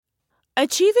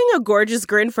Achieving a gorgeous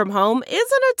grin from home isn't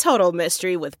a total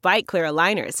mystery with Bite Clear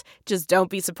aligners. Just don't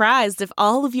be surprised if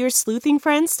all of your sleuthing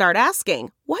friends start asking,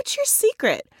 "What's your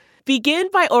secret?" Begin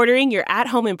by ordering your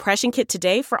at-home impression kit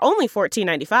today for only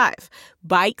 $14.95.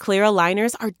 Bite Clear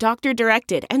aligners are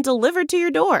doctor-directed and delivered to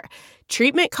your door.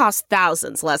 Treatment costs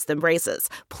thousands less than braces.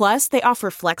 Plus, they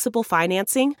offer flexible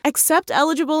financing, accept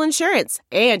eligible insurance,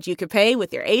 and you can pay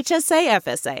with your HSA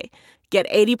FSA. Get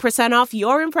 80% off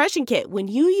your impression kit when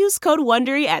you use code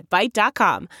WONDERY at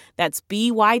Byte.com. That's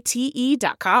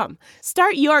BYTE.com.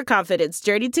 Start your confidence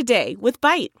journey today with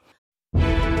Byte.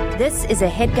 This is a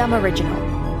HeadGum original.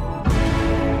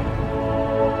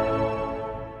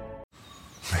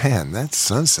 Man, that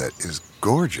sunset is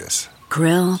gorgeous.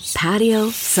 Grill, patio,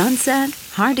 sunset.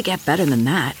 Hard to get better than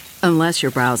that. Unless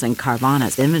you're browsing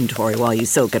Carvana's inventory while you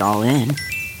soak it all in.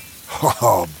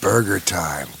 Oh, burger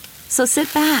time. So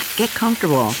sit back, get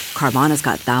comfortable. Carvana's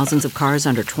got thousands of cars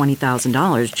under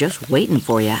 $20,000 just waiting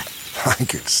for you. I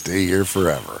could stay here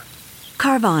forever.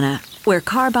 Carvana, where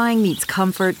car buying meets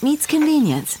comfort meets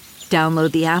convenience.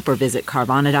 Download the app or visit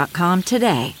Carvana.com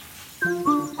today.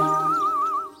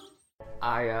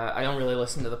 I don't really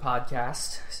listen to the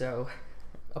podcast, so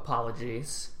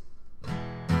apologies.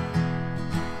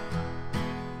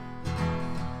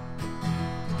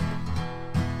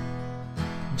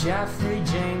 Jeffrey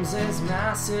James's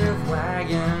massive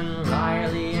wagon,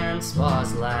 Riley and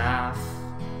Spa's laugh.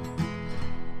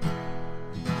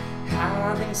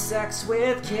 Having sex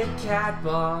with Kit Kat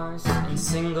bars and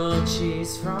single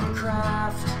cheese from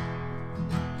Kraft.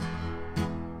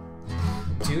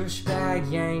 Douchebag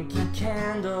Yankee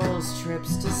candles,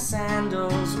 trips to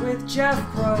Sandals with Jeff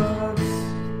Probst.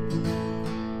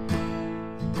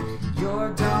 Your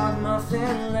dog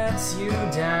Muffin lets you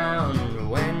down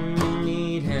when you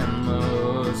need him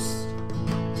most.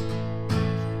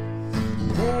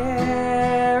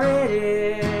 There it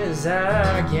is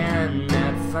again,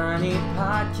 that funny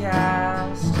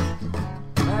podcast.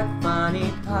 That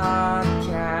funny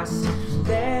podcast.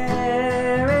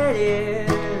 There it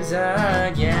is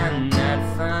again, that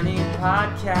funny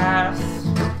podcast.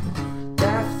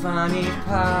 That funny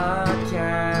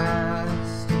podcast.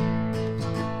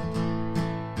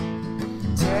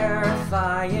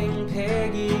 Terrifying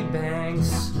piggy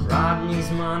banks, Rodney's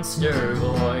monster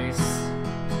voice.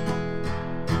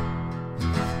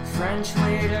 French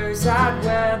waiters at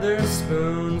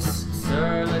Weatherspoons,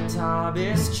 Sir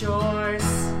Latabi's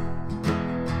choice.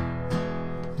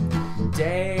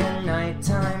 Day and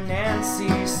nighttime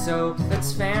Nancy soap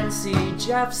that's fancy,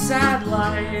 Jeff's sad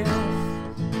life.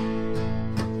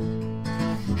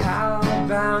 How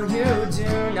about you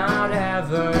do not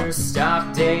ever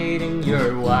stop dating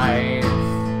your wife?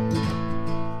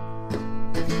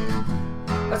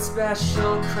 A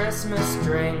special Christmas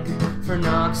drink for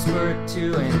Knoxford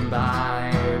to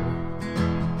imbibe.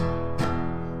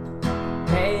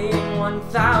 Paying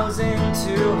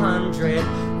 1,200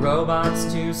 robots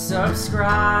to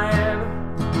subscribe.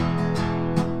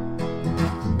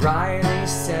 Riley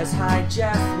says, "Hi,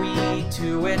 Jeff,"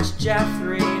 to which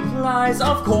Jeffrey replies,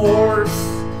 "Of course."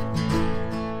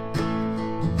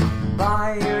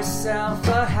 Buy yourself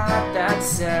a hat that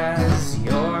says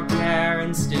your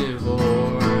parents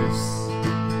divorce.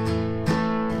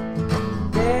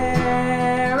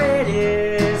 There it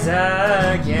is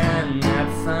again, that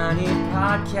funny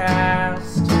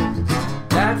podcast.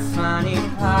 That funny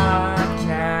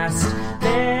podcast.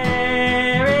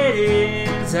 There it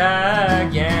is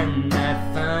again,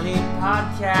 that funny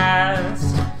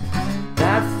podcast.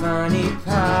 That funny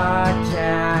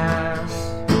podcast.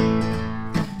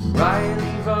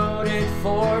 Riley voted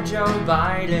for Joe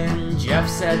Biden. Jeff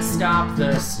said stop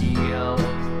the steal.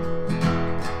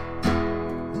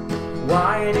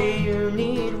 Why do you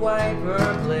need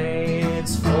wiper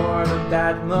blades for the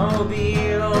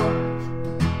Batmobile?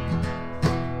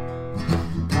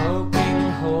 Poking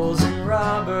holes in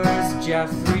rubbers,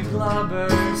 Jeffrey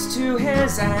blubbers to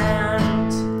his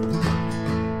aunt.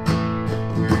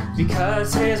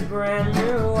 Because his brand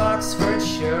new Oxford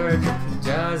shirt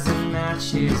doesn't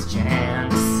match his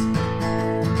chance.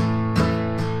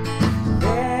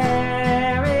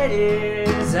 There it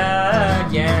is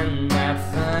again, that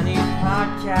funny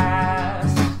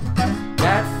podcast.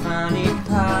 That funny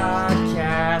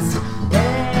podcast.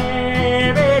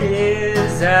 There it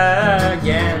is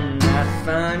again, that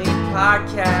funny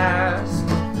podcast.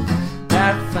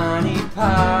 That funny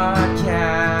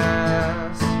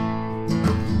podcast.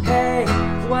 Hey,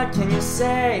 what can you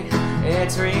say?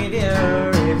 It's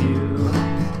review,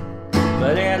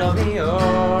 but it'll be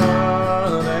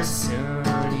over soon,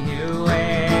 you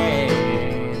wait.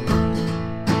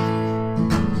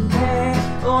 Hey,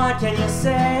 what can you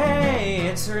say?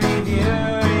 it's review.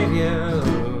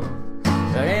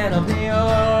 But it'll be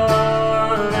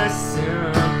over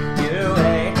soon. You,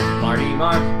 hey, Marty,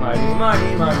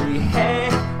 hey,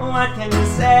 what can you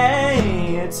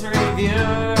say? It's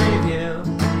review.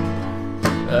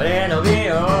 But it'll be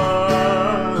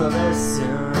over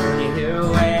soon.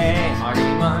 You, hey,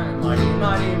 Marty,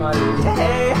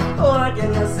 hey, what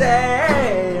can you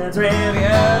say? It's review.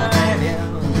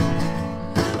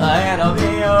 It'll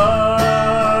be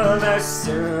over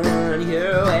soon.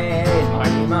 You, hey,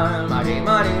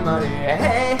 Marty,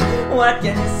 hey, what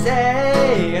can you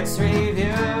say? It's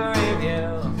review.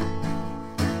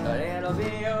 But it'll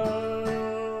be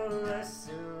over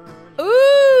soon.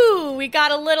 Ooh, we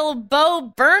got a little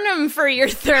Bo Burnham for your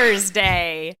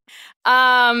Thursday.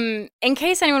 In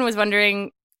case anyone was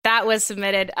wondering, that was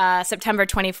submitted September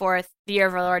 24th, the year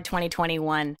of our Lord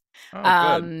 2021.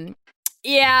 Good.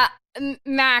 Yeah,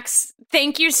 Max,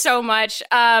 thank you so much.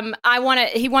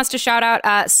 He wants to shout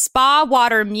out Spa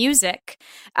Water Music,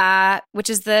 which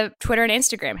is the Twitter and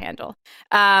Instagram handle.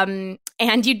 And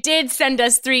you did send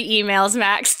us 3 emails,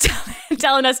 Max,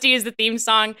 telling us to use the theme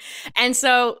song. And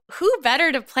so who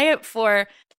better to play it for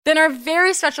than our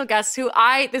very special guest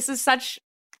I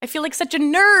feel like such a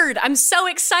nerd. I'm so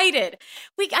excited.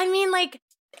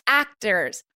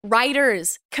 Actors,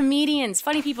 writers, comedians,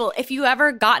 funny people. If you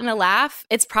ever gotten a laugh,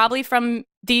 it's probably from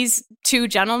these 2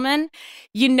 gentlemen.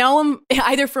 You know them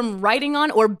either from writing on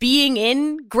or being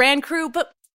in Grand Crew.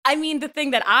 But I mean, the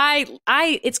thing that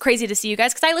it's crazy to see you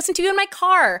guys because I listen to you in my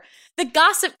car. The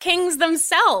Gossip Kings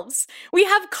themselves. We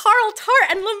have Carl Tart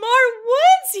and Lamar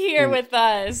Woods here with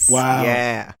us. Wow.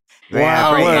 Yeah.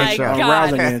 Wow, Oh what my a God.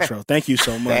 rousing intro. Thank you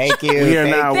so much. Thank you. We are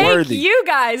now Thank worthy. you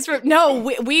guys.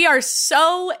 We are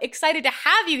so excited to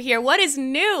have you here. What is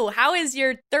new? How is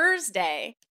your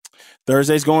Thursday?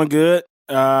 Thursday's going good.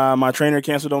 My trainer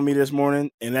canceled on me this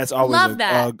morning, and that's always Love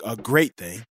that. a great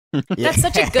thing. That's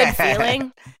such a good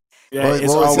feeling. Yeah,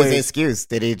 what was his excuse?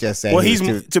 Did he just say? Well, he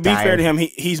was to be too fair tired? to him,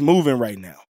 he's moving right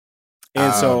now,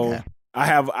 and okay. I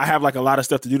have like a lot of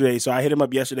stuff to do today. So I hit him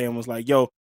up yesterday and was like, "Yo,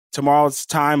 tomorrow's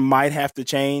time might have to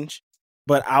change,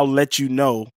 but I'll let you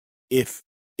know if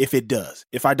it does.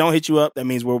 If I don't hit you up, that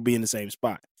means we'll be in the same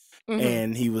spot." Mm-hmm.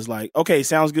 And he was like, "Okay,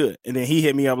 sounds good." And then he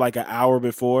hit me up like an hour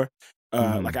before,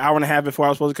 like an hour and a half before I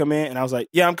was supposed to come in, and I was like,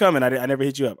 "Yeah, I'm coming. I never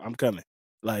hit you up. I'm coming."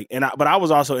 But I was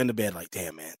also in the bed like,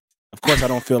 "Damn, man. Of course I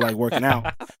don't feel like working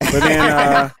out." But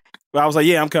then but I was like,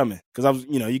 "Yeah, I'm coming," because I was,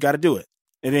 you got to do it.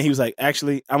 And then he was like,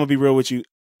 "Actually, I'm gonna be real with you.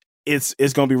 It's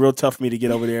gonna be real tough for me to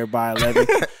get over there by 11."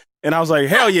 And I was like,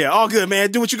 "Hell yeah, all good,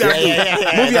 man. Do what you got to do.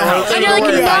 Move your house." And you're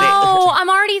like, no, I'm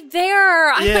already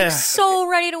there. I'm Yeah. like so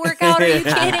ready to work out. Are you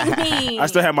kidding me? I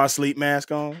still have my sleep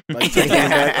mask on. Like, taking it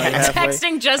back, like, halfway.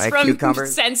 Texting just Like from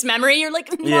cucumbers? sense memory. You're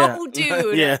like, no, Yeah.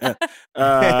 dude. Yeah.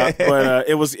 But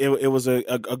it was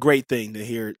a great thing to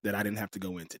hear that I didn't have to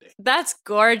go in today. That's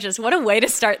gorgeous. What a way to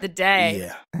start the day.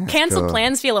 Yeah. Canceled cool.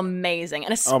 plans feel amazing,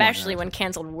 and especially God. when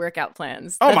canceled workout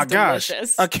plans. Oh That's my gosh.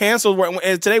 delicious. A canceled work.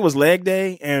 And today was leg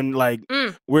day, and like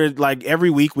we're like every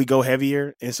week we go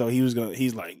heavier, and so he's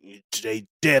like, today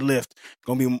deadlift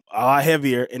gonna be a lot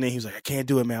heavier, and then he was like, I can't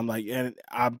do it, man. I'm like, and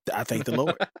I thank the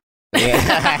Lord.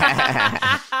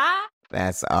 Yeah.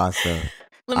 That's awesome.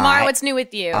 Lamar, what's new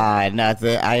with you?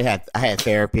 Nothing. I had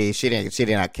therapy. She did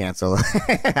not cancel.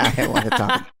 I didn't want to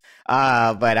talk.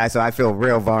 So I feel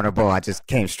real vulnerable. I just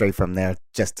came straight from there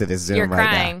just to the Zoom You're right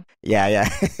crying. now. Yeah.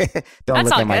 Don't That's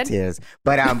look all at my good. tears.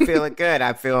 But I'm feeling good.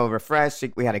 I feel refreshed.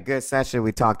 We had a good session.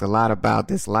 We talked a lot about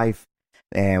this life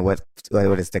and what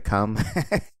is to come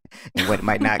and what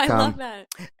might not I come. love that.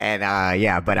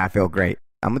 And but I feel great.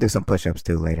 I'm gonna do some push-ups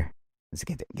too later. Let's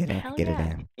get it Hell it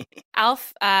yeah. in.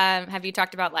 Alf, have you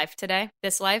talked about life today?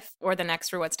 This life or the next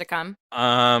for what's to come?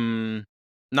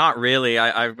 Not really.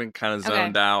 I've been kind of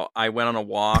zoned out. I went on a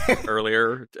walk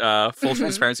earlier. Full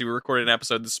transparency, we recorded an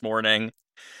episode this morning.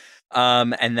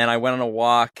 And then I went on a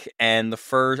walk, and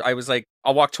I was like,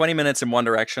 I'll walk 20 minutes in one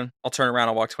direction. I'll turn around,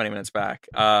 I'll walk 20 minutes back.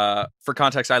 For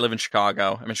context, I live in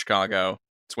Chicago. I'm in Chicago.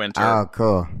 It's winter. Oh,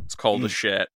 cool. It's cold as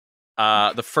shit.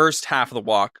 The first half of the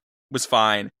walk was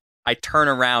fine. I turn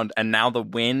around, and now the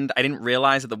wind, I didn't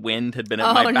realize that the wind had been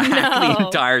at my back the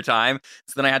entire time.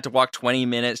 So then I had to walk 20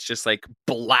 minutes just like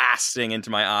blasting into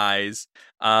my eyes.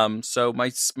 So my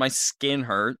skin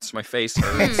hurts, my face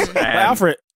hurts. But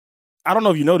Alfred, I don't know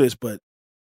if you know this, but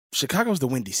Chicago's the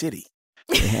Windy City.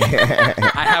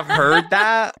 I have heard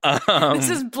that. This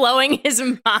is blowing his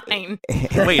mind.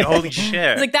 Wait, holy shit.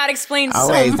 It's like, that explains Oh,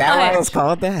 so wait, much. is that why it's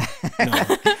called that?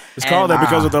 No. It's called that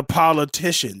because of the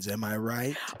politicians. Am I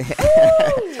right?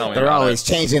 They're always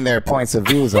changing their points of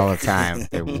views all the time.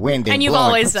 They're winding. And you've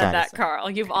always said that, Carl.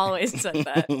 You've always said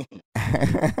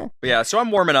that. Yeah, so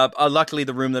I'm warming up. Luckily,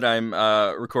 the room that I'm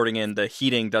recording in, the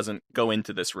heating doesn't go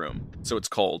into this room, so it's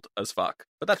cold as fuck.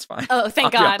 But that's fine. Oh,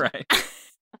 thank I'll be God. all right.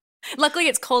 Luckily,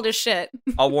 it's cold as shit.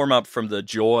 I'll warm up from the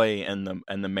joy and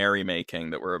the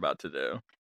merrymaking that we're about to do.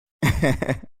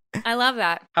 I love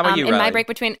that. How about you, in Riley? my break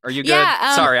between, Are you good?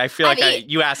 Yeah, Sorry, I feel like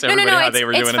you asked everybody how they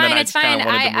were doing, and then I just kind of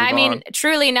wanted to move I mean, on.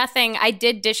 truly nothing. I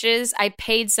did dishes. I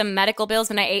paid some medical bills,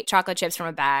 and I ate chocolate chips from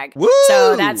a bag. Woo!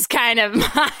 So that's kind of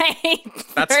my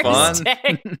That's fun.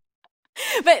 Thursday.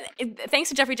 But thanks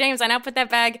to Jeffrey James, I now put that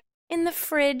bag in the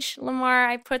fridge. Lamar,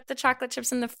 I put the chocolate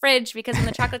chips in the fridge because when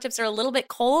the chocolate chips are a little bit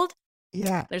cold,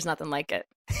 Yeah. there's nothing like it.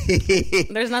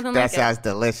 There's nothing That like sounds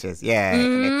delicious. Yeah.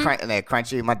 And they're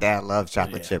crunchy. My dad loves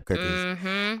chocolate chip cookies.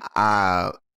 Mm-hmm.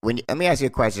 Let me ask you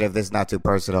a question if this is not too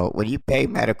personal. When you pay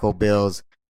medical bills,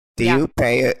 do Yeah. you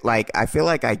pay it? Like, I feel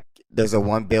like there's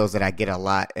one bills that I get a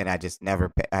lot and I just never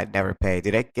pay. I never pay.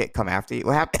 Do they come after you?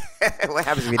 What happens? What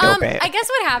happens if you don't pay it? I guess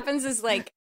what happens is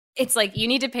like, it's like, you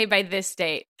need to pay by this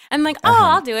date. I'm like,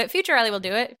 I'll do it. Future Riley will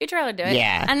do it. Future Riley will do it.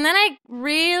 Yeah. And then I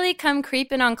really come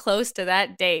creeping on close to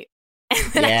that date.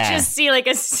 And then Yeah. I just see like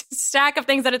a stack of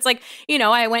things that it's like,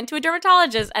 I went to a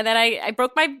dermatologist and then I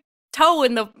broke my toe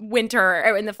in the winter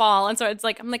or in the fall. And so it's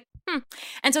like, I'm like,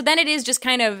 And so then it is just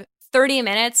kind of 30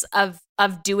 minutes of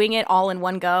doing it all in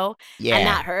one go. Yeah. And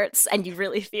that hurts. And you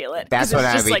really feel it. That's 'Cause what it's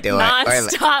I just be like doing.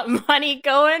 nonstop money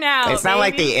going out. It's not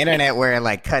like baby. the internet where it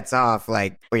like cuts off,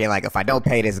 like where you're like, if I don't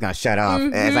pay this, it's gonna shut off.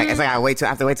 And it's like I have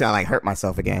to wait till I like hurt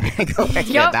myself again. Go back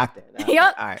to the doctor. No.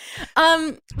 Yep. All right.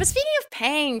 But speaking of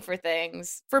paying for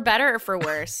things, for better or for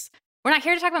worse, we're not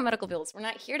here to talk about medical bills. We're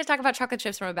not here to talk about chocolate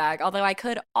chips from a bag, although I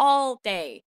could all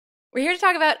day. We're here to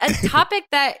talk about a topic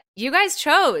that you guys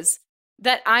chose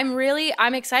that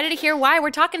I'm excited to hear why. We're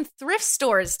talking thrift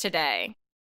stores today.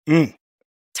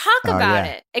 Talk about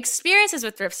it. Experiences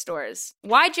with thrift stores.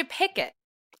 Why'd you pick it?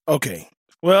 Okay.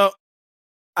 Well,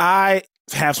 I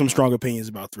have some strong opinions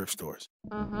about thrift stores.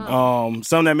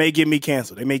 Some that may get me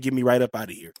canceled. They may get me right up out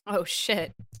of here. Oh,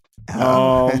 shit.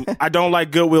 I don't like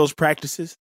Goodwill's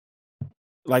practices.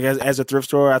 Like as a thrift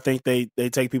store, I think they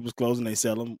take people's clothes and they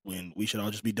sell them when we should all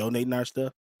just be donating our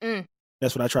stuff.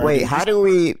 That's what I try to do. Wait, how do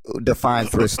we define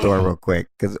thrift store real quick?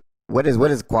 Because what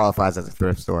qualifies as a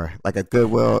thrift store? Like a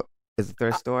Goodwill is a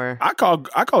thrift store? I call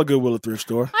a Goodwill a thrift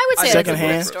store. I would say it's a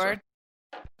secondhand thrift store.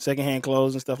 Secondhand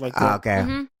clothes and stuff like that.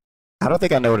 Okay. I don't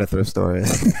think I know what a thrift store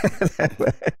is.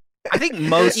 I think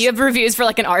most... You have reviews for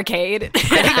like an arcade. I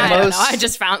think I don't most... know. I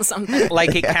just found something.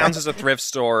 Like it counts as a thrift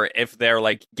store if they're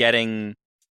like getting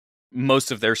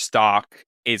most of their stock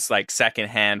is like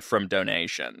secondhand from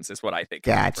donations is what I think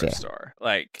is a thrift store.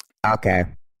 Like, okay.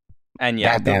 And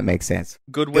yeah, that makes sense.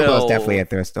 Goodwill's definitely a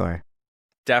thrift store.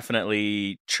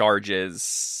 Definitely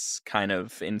charges kind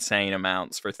of insane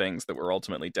amounts for things that were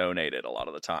ultimately donated a lot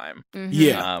of the time. Which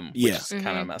is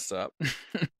kind of messed up.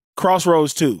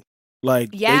 Crossroads too.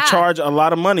 Like they charge a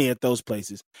lot of money at those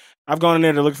places. I've gone in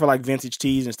there to look for like vintage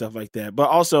teas and stuff like that. But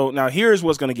also now here's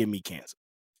what's going to get me canceled.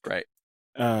 Right.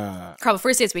 Carl, before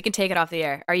we say this, we can take it off the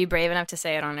air. Are you brave enough to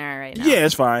say it on air right now? Yeah,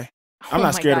 it's fine. I'm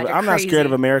not scared God, of it. I'm not scared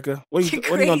of America. What are you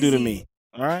gonna do to me?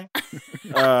 All right.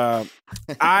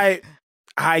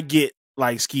 I get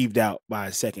like skeeved out by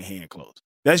secondhand clothes.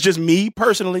 That's just me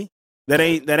personally. That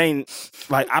ain't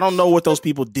like I don't know what those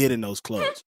people did in those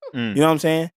clothes. You know what I'm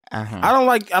saying? I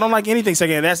don't like anything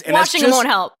secondhand. Washing them won't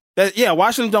help.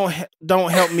 Washing them don't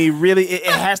help me really. It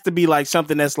has to be like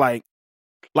something that's like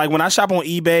when I shop on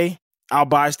eBay, I'll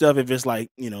buy stuff if it's like,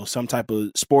 some type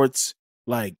of sports.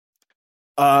 Like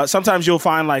sometimes you'll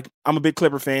find like I'm a big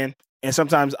Clipper fan, and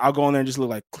sometimes I'll go in there and just look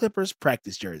like Clippers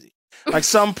practice jersey. Like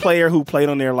some player who played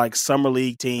on their like summer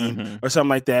league team or something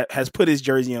like that has put his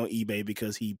jersey on eBay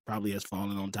because he probably has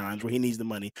fallen on times where he needs the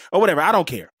money or whatever. I don't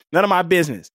care. None of my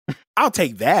business. I'll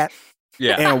take that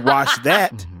and wash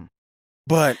that.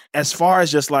 But as far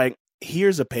as just like,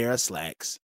 here's a pair of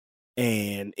slacks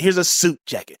and here's a suit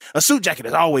jacket. A suit jacket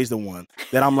is always the one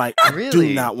that I'm like, I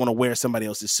do not want to wear somebody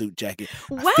else's suit jacket.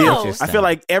 Wow. I feel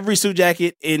like every suit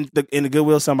jacket in the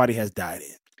Goodwill somebody has died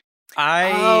in.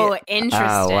 Interesting.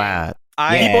 Oh, wow.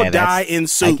 People die in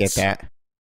suits. I get that.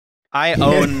 I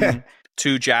own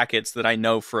 2 jackets that I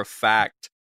know for a fact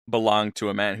belong to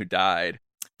a man who died.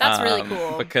 That's really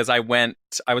cool. Because I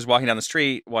was walking down the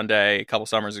street one day a couple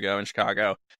summers ago in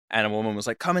Chicago, and a woman was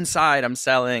like, "Come inside, I'm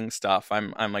selling stuff.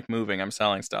 I'm like moving, I'm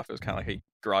selling stuff." It was kind of like a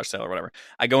garage sale or whatever.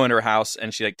 I go into her house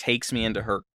and she like takes me into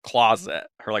her closet,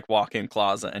 her like walk-in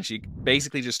closet, and she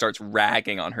basically just starts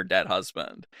ragging on her dead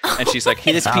husband. And she's like,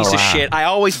 "Hey, this piece of shit, I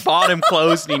always bought him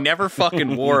clothes and he never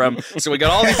fucking wore them. So we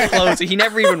got all these clothes that he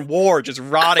never even wore, just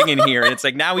rotting in here. And it's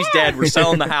like, now he's dead, we're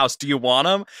selling the house. Do you want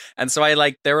him?" And so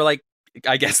they were like,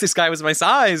 I guess this guy was my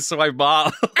size, so I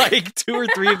bought like 2 or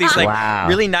 3 of these like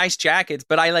really nice jackets.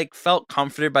 But I like felt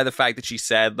comforted by the fact that she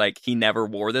said like he never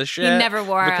wore this shit. He never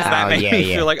wore it. Because that made me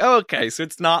feel like, oh, okay, so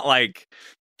it's not like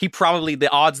he probably,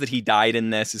 the odds that he died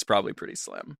in this is probably pretty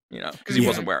slim, because he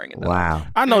wasn't wearing it. Wow.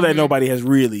 I know that nobody has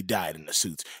really died in the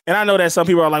suits. And I know that some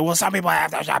people are like, well, some people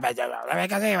have to shop at.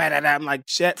 I'm like,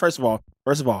 shit. First of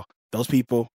all, those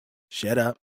people, shut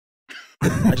up.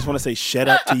 I just want to say shut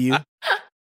up to you.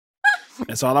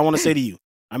 That's all I want to say to you.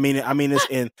 I mean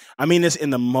this in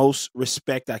the most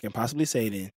respect I can possibly say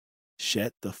it in.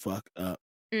 Shut the fuck up.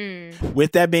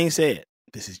 With that being said,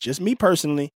 this is just me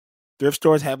personally. Thrift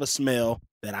stores have a smell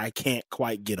that I can't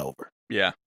quite get over.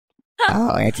 Yeah.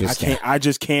 Oh, interesting. I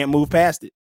just can't move past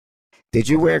it. Did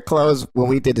you wear clothes when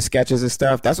we did the sketches and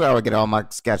stuff? That's where I would get all my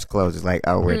sketch clothes. It's like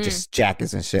I would wear just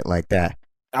jackets and shit like that.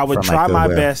 I would try my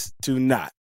best to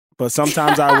not. But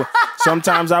sometimes I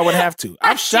would have to.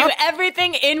 I do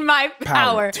everything in my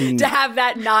power to have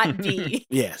that not be.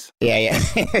 Yes. Yeah.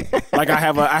 Like I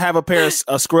have a pair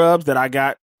of scrubs that I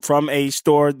got from a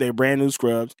store. They're brand new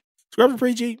scrubs. Scrubs are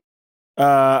pretty cheap.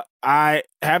 I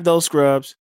have those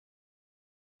scrubs.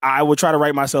 I would try to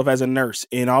write myself as a nurse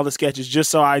in all the sketches just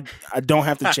so I don't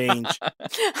have to change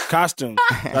costumes.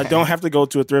 I don't have to go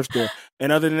to a thrift store.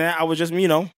 And other than that, I would just,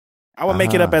 I would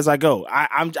make it up as I go.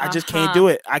 I just can't do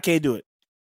it. I can't do it.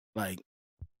 Like,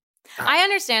 I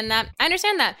understand that.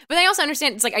 But I also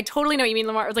understand, it's like, I totally know what you mean,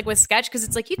 Lamar, like with sketch, because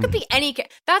it's like, you could be any,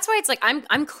 that's why it's like,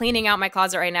 I'm cleaning out my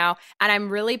closet right now, and I'm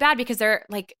really bad because they're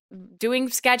like doing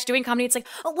sketch, doing comedy. It's like,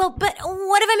 oh, well, but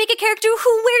what if I make a character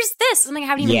who wears this? I'm like, I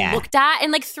haven't even looked at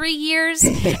in like 3 years.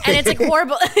 And it's like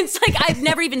horrible. It's like, I've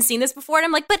never even seen this before. And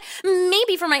I'm like, but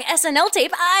maybe for my SNL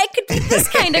tape, I could be this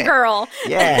kind of girl.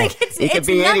 Yeah. Like, it could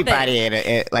be nothing.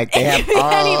 anybody. Like they have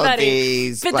all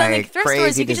these but then, like thrift crazy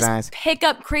stores, you designs. could just pick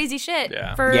up crazy shit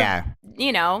for,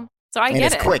 so I and get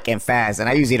it's it. quick and fast. And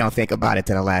I usually don't think about it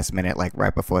to the last minute, like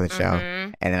right before the show.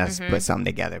 And then I just put something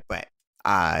together. But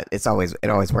it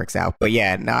always works out. But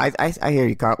yeah, no, I hear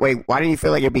you, Carl. Wait, why do you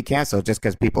feel like you'll be canceled? Just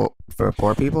because for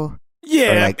poor people?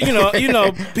 Yeah, like,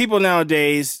 people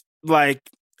nowadays, like,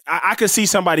 I could see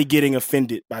somebody getting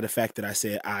offended by the fact that I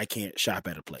said I can't shop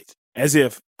at a place, as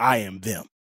if I am them.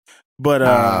 But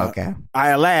okay. I,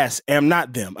 alas, am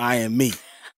not them. I am me.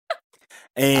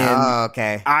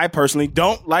 And I personally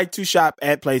don't like to shop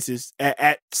at places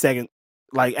at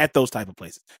those type of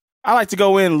places. I like to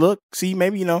go in, look, see,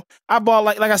 maybe, I bought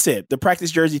like I said, the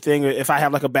practice jersey thing. If I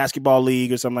have like a basketball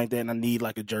league or something like that and I need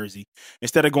like a jersey,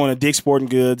 instead of going to Dick's Sporting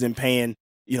Goods and paying,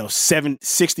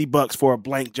 $60 for a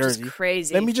blank jersey. Just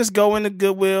crazy. Let me just go into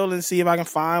Goodwill and see if I can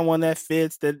find one that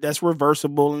fits, that's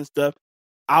reversible and stuff.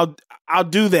 I'll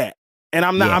do that. And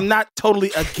I'm not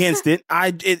totally against it.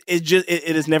 It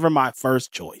is never my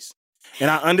first choice. And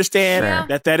I understand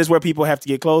that is where people have to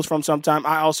get clothes from sometime.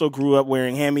 I also grew up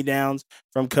wearing hand-me-downs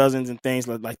from cousins and things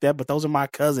like that, but those are my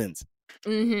cousins.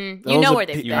 Mm-hmm. You know where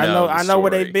they've been. I know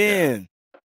where they've been.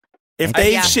 Yeah.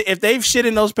 If they've shit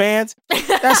in those pants,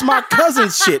 that's my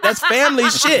cousin's shit. That's family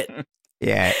shit.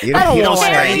 Yeah. I don't want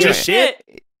stranger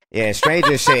shit. Yeah,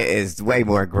 stranger shit is way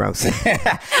more gross.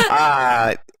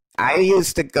 I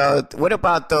used to go. What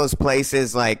about those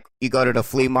places like you go to the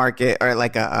flea market or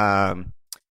like a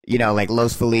like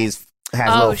Los Feliz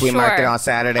has a little flea market on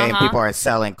Saturday and people are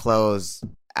selling clothes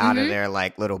out of their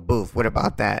like little booth. What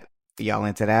about that? Y'all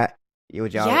into that?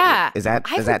 Yeah. Is that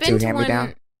too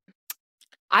hand-me-down?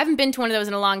 I haven't been to one of those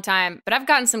in a long time, but I've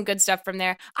gotten some good stuff from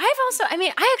there.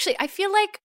 I feel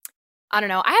like, I don't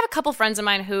know. I have a couple friends of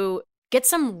mine who get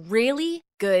some really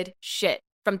good shit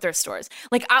from thrift stores.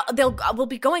 Like we'll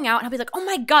be going out and I'll be like, oh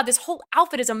my God, this whole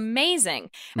outfit is amazing.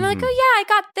 And they're like, oh yeah, I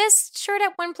got this shirt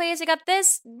at one place. I got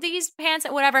these pants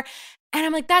at whatever. And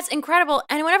I'm like, that's incredible.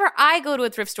 And whenever I go to a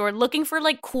thrift store looking for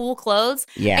like cool clothes,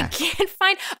 I can't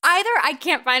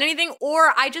find anything,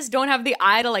 or I just don't have the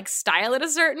eye to like style it a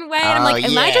certain way. And I'm like,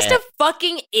 am I just a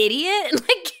fucking idiot? And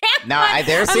like,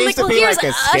 there seems to be like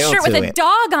a skill shirt to with a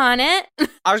dog on it.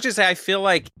 I was just saying, I feel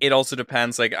like it also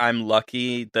depends. Like, I'm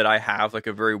lucky that I have like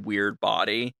a very weird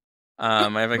body.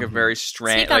 I have like a very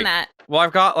strange. Speak on that. Well,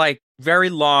 I've got like very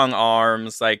long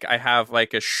arms. Like I have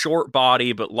like a short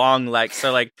body but long legs.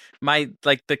 So like my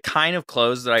like the kind of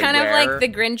clothes that I wear, kind of like the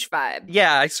Grinch vibe.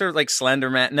 Yeah, I sort of like Slender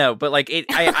Man. No, but like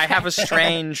I have a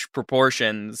strange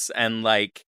proportions, and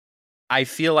like I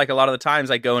feel like a lot of the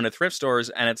times I go into thrift stores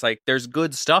and it's like there's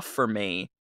good stuff for me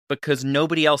because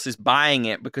nobody else is buying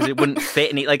it because it wouldn't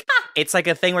fit any. Like it's like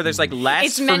a thing where there's like less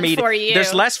it's for meant me. For you.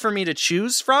 There's less for me to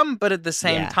choose from, but at the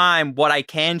same time, what I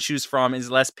can choose from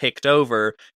is less picked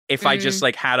over. If I just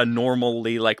like had a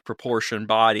normally like proportioned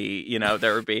body, you know,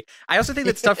 there would be. I also think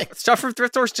that stuff from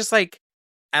thrift stores just like,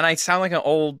 and I sound like an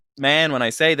old man when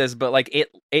I say this, but like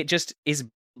it just is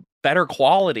better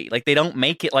quality. Like they don't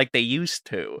make it like they used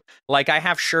to. Like I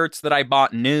have shirts that I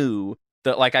bought new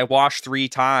that like I washed 3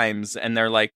 times and they're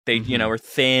like they you know are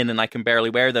thin and I can barely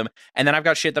wear them. And then I've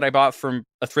got shit that I bought from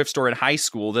a thrift store in high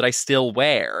school that I still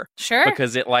wear. Sure.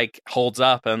 Because it like holds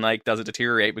up and like doesn't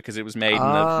deteriorate because it was made in the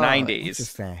 90s.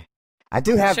 Interesting. I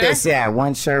do have this,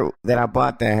 one shirt that I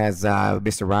bought that has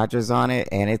Mr. Rogers on it,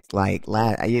 and it's like,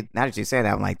 now that you say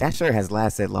that, I'm like, that shirt has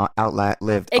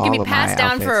outlived. It can be all passed of my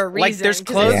down outfits. for a reason. Like there's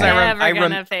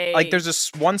clothes fade. like there's this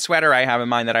one sweater I have in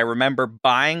mind that I remember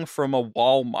buying from a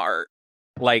Walmart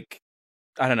like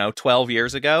I don't know 12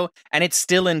 years ago, and it's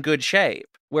still in good shape.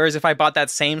 Whereas if I bought that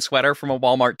same sweater from a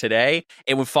Walmart today,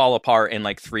 it would fall apart in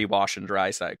like 3 wash and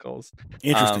dry cycles.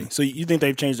 Interesting. So you think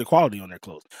they've changed the quality on their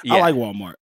clothes? Yeah. I like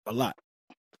Walmart a lot.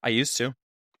 I used to.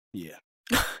 Yeah.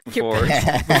 Before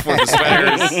the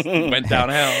sweaters went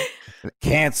downhill.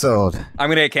 Canceled. I'm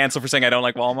gonna get canceled for saying I don't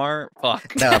like Walmart.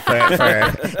 Fuck. No,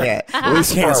 we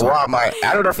support Walmart.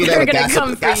 I don't know if you know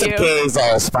the Gossip Kings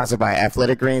are sponsored by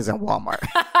Athletic Greens and Walmart.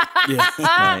 Yeah.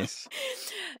 Nice.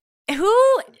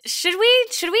 Who should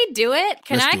we do it?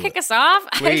 Can I kick us off?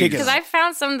 Because I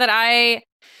found some that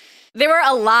there were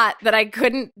a lot that I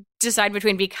couldn't decide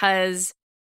between because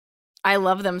I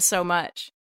love them so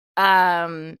much.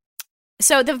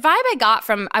 So the vibe I got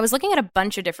I was looking at a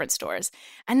bunch of different stores,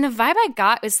 and the vibe I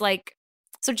got was like,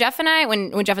 so Jeff and I,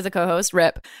 when Jeff is a co-host,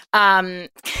 rip. I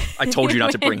told you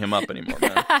not to bring him up anymore,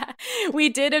 man. We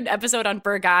did an episode on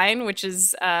Berghain, which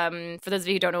is, for those of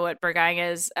you who don't know what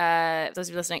Berghain is, those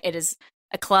of you listening, it is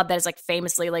a club that is like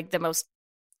famously like the most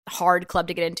hard club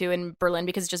to get into in Berlin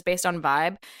because it's just based on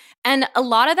vibe. And a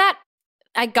lot of that,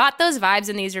 I got those vibes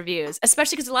in these reviews,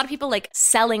 especially because a lot of people like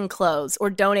selling clothes or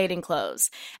donating clothes.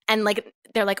 And like,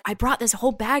 they're like, I brought this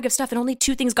whole bag of stuff and only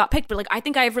 2 things got picked, but like, I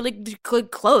think I have really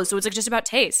good clothes. So it's like just about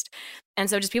taste. And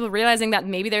so just people realizing that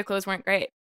maybe their clothes weren't great.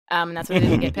 And that's why they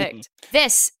didn't get picked.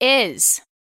 This is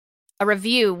a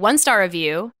review, 1-star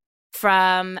review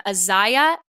from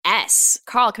Azaya S.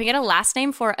 Carl, can we get a last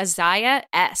name for Azaya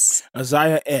S?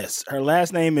 Azaya S. Her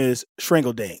last name is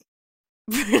Shringleding.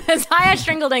 Azaya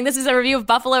Shringleding. This is a review of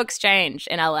Buffalo Exchange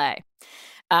in LA.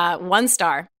 1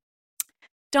 star.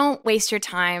 Don't waste your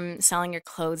time selling your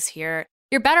clothes here.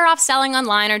 You're better off selling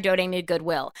online or donating to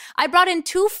Goodwill. I brought in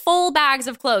 2 full bags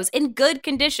of clothes in good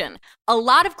condition. A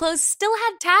lot of clothes still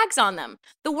had tags on them.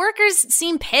 The workers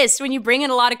seem pissed when you bring in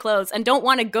a lot of clothes and don't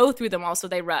want to go through them all, so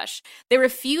they rush. They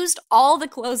refused all the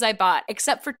clothes I bought,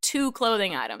 except for 2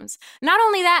 clothing items. Not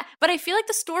only that, but I feel like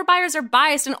the store buyers are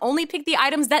biased and only pick the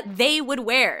items that they would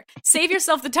wear. Save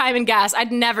yourself the time and gas.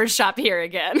 I'd never shop here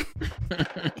again.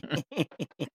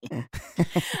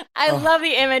 I love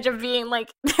the image of being like,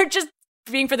 they're just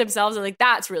being for themselves. They're like,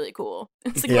 that's really cool.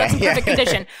 It's like, that's in perfect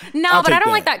condition. No, but I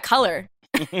don't like that color.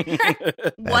 What?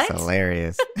 That's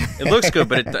hilarious. It looks good,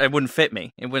 but it wouldn't fit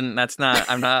me. It wouldn't.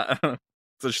 I'm not.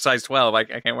 It's a size 12. I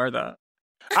can't wear that.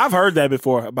 I've heard that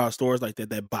before about stores like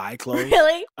that buy clothes.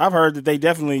 Really? I've heard that they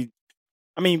definitely.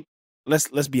 I mean,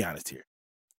 let's be honest here.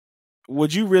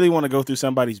 Would you really want to go through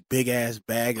somebody's big ass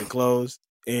bag of clothes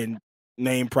and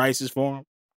name prices for them?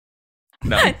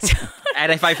 No.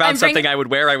 And if I found something I would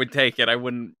wear, I would take it. I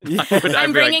wouldn't.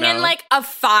 I'm bringing in like a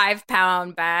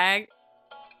 5-pound bag.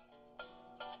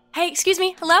 Hey, excuse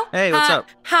me. Hello. Hey, what's up?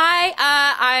 Hi.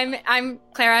 I'm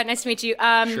Clara. Nice to meet you.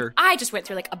 Sure. I just went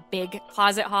through like a big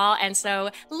closet haul, and so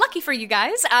lucky for you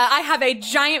guys, I have a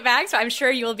giant bag, so I'm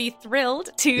sure you will be thrilled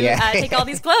to take all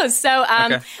these clothes. So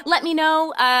let me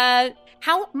know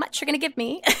how much you're gonna give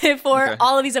me for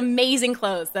all of these amazing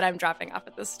clothes that I'm dropping off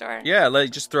at this store. Yeah,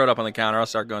 just throw it up on the counter. I'll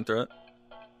start going through it.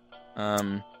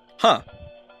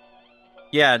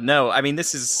 Yeah, no, I mean,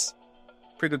 this is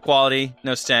pretty good quality,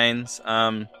 no stains.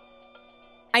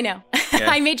 I know. Yeah.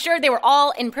 I made sure they were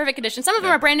all in perfect condition. Some of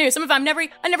them are brand new. Some of them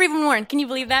I never even worn. Can you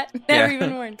believe that? Never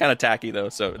even worn. Kind of tacky though,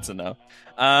 so it's a no.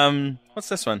 What's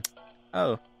this one?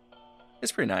 Oh,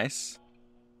 it's pretty nice.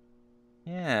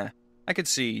 Yeah, I could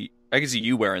see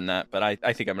you wearing that, but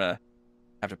I think I'm gonna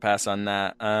Have to pass on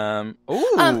that.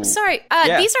 Sorry.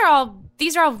 Yeah.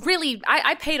 These are all really.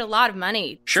 I paid a lot of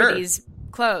money for these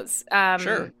clothes.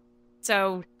 Sure.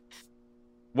 So.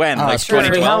 When? Like Strictly,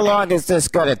 2012? how long is this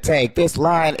gonna take? This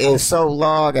line is so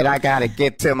long, and I gotta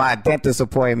get to my dentist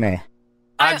appointment.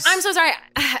 I'm so sorry.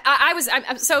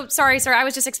 I'm so sorry, sir. I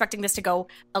was just expecting this to go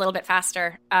a little bit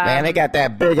faster. Man, they got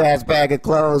that big ass bag of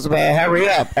clothes. Man, hurry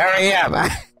up! I'm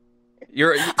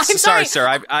sorry, sir.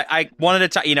 I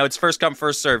wanted to. It's first come,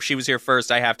 first serve. She was here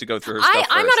first. I have to go through her stuff first.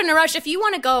 I'm not in a rush. If you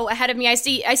want to go ahead of me, I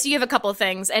see you have a couple of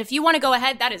things, and if you want to go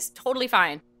ahead, that is totally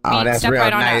fine. Oh, that's real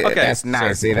nice. Okay, that's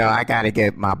nice. Sure. I gotta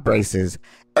get my braces.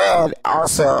 And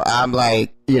also, I'm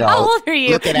like, how old are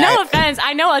you? No offense.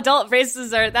 I know adult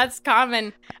braces that's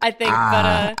common, I think,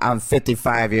 but I'm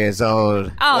 55 years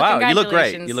old. Oh, wow,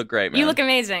 congratulations. You look great, man. You look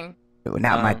amazing.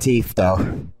 Not my teeth, though.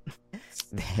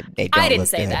 They don't I didn't look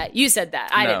say good. that. You said that.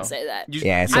 I didn't say that.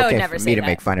 Yeah, it's I would okay never for say me to that.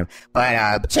 make fun of him.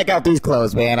 But check out these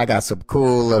clothes, man. I got some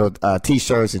cool little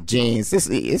t-shirts and jeans. I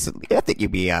think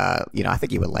you'd be, I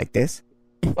think you would like this.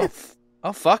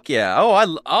 Oh fuck yeah!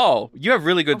 You have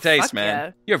really good taste, man.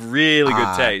 Yeah. You have really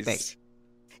good taste. Thanks.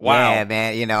 Wow. Yeah,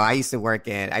 man. I used to work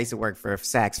for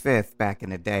Saks Fifth back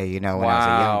in the day. When I was a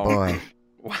young boy.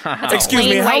 Wow. Excuse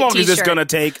me, how long is this gonna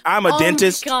take? I'm a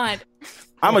dentist. Oh my God.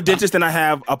 I'm a dentist, and I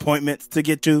have appointments to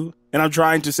get to, and I'm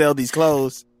trying to sell these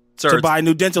clothes Sir, to buy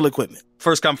new dental equipment.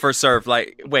 First come, first serve.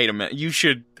 Like, wait a minute. You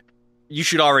should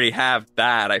already have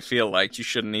that. I feel like you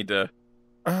shouldn't need to.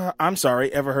 I'm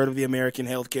sorry. Ever heard of the American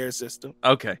healthcare system?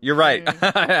 Okay, you're right.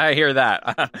 I hear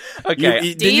that.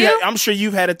 Okay. I'm sure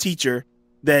you've had a teacher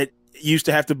that used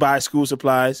to have to buy school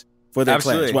supplies for their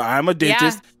class. Well, I'm a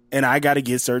dentist, and I got to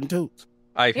get certain tools.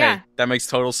 That makes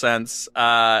total sense.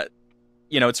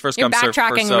 It's first come, You're first serve.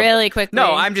 backtracking really quickly.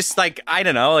 No, I'm just like, I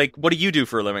don't know. Like, what do you do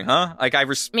for a living, huh? Like, I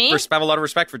Me? have a lot of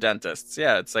respect for dentists.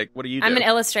 Yeah, it's like, what do you do? I'm an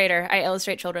illustrator. I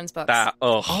illustrate children's books.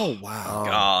 Oh, wow.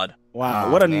 God. Wow.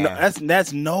 Oh, What man.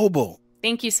 that's noble.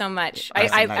 Thank you so much.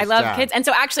 That's a I nice love job. kids. And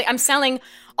so actually, I'm selling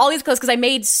all these clothes because I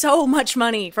made so much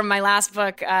money from my last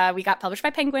book. We got published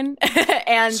by Penguin.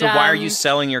 And So why are you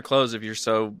selling your clothes if you're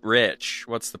so rich?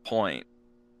 What's the point?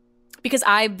 Because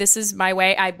this is my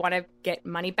way. I want to get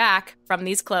money back from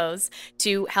these clothes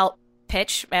to help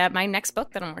pitch my next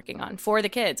book that I'm working on for the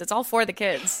kids. It's all for the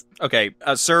kids. Okay,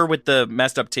 sir with the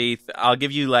messed up teeth, I'll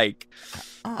give you like...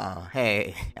 Oh,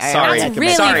 hey. Sorry, That's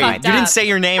really sorry. fucked You didn't up. say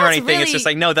your name or That's anything. It's really- just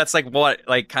like, no, that's like what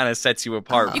like kind of sets you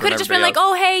apart. You from could have just been everybody like,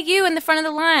 else. oh, hey, you in the front of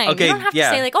the line. Okay, you don't have yeah.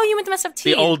 to say like, oh, you with the messed up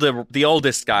teeth. The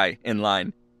oldest guy in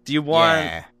line. Do you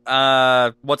want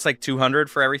what's like 200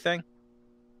 for everything?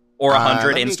 Or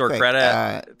 100 in-store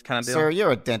credit kind of deal? Sir, you're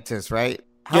a dentist, right?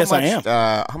 Yes, I am.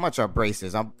 How much are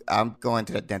braces? I'm going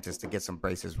to the dentist to get some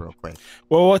braces real quick.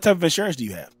 Well, what type of insurance do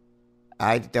you have?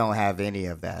 I don't have any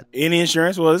of that. Any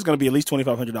insurance? Well, it's going to be at least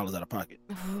 $2,500 out of pocket.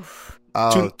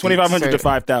 Oh, $2,500 to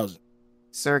 $5,000.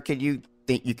 Sir, can you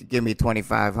think you could give me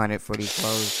 $2,500 for these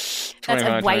clothes? That's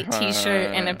a white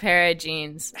T-shirt and a pair of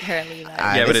jeans. Yeah,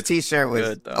 but this it's T-shirt was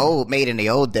good, though. made in the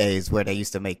old days where they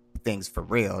used to make things for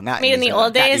real. Not Made in the these, old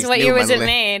not days? these What new year was it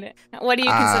millenn- made? What do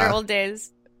you consider old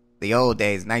days? The old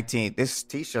days, This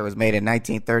T-shirt was made in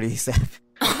 1937.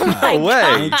 Oh my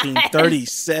way. God.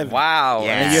 1937. Wow.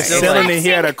 Yeah. And you're It's selling like- it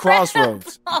here at a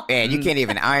crossroads. Man, you can't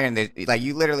even iron this. Like,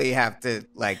 you literally have to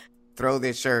like throw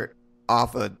this shirt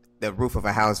off of the roof of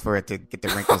a house for it to get the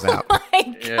wrinkles out. Oh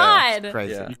my God.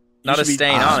 Crazy. Yeah. You Not a should be-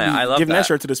 stain you on should it. be I love giving that that.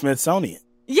 shirt to the Smithsonian.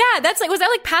 Yeah, was that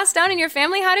like passed down in your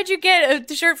family? How did you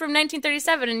get a shirt from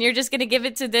 1937 and you're just going to give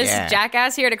it to this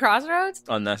jackass here at a crossroads?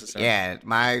 Unnecessary. Yeah,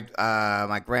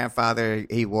 my grandfather,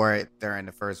 he wore it during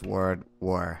the First World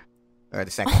War, or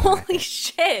the Second one. I Holy think.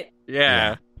 shit.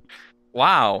 Yeah.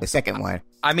 Wow. The second one.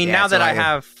 I mean, Yeah, now so that I I-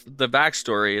 have the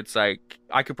backstory, it's like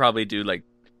I could probably do like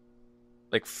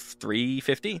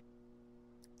 350.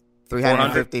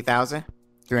 350,000.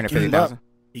 350,000.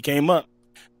 He came up.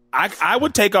 I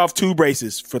would take off 2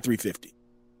 braces for $350.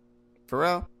 For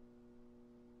real?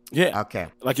 Yeah. Okay.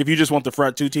 Like if you just want the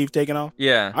front 2 teeth taken off,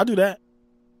 Yeah. I'll do that.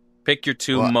 Pick your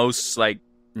 2 most like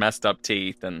messed up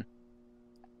teeth and.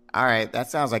 All right, that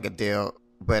sounds like a deal.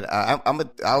 But I'm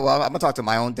gonna talk to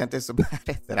my own dentist about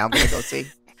it that I'm gonna go see.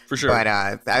 For sure. But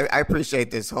I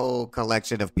appreciate this whole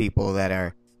collection of people that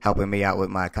are helping me out with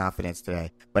my confidence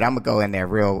today. But I'm gonna go in there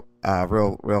real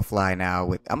fly now.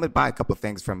 I'm gonna buy a couple of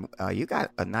things from. You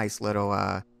got a nice little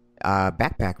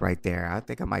backpack right there. I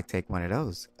think I might take one of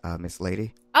those, Miss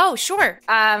Lady. Oh, sure.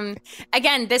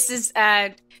 Again, this is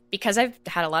because I've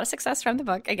had a lot of success from the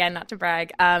book. Again, not to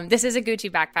brag. This is a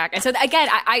Gucci backpack. And so again,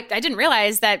 I didn't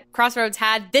realize that Crossroads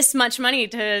had this much money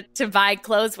to buy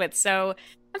clothes with. So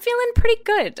I'm feeling pretty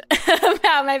good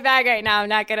about my bag right now. I'm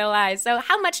not going to lie. So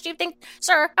how much do you think,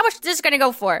 sir, how much is this going to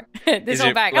go for? This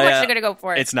whole bag. How much is it going to go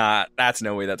for? It's not. That's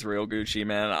no way that's real Gucci,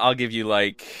 man. I'll give you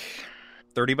like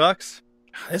 $30.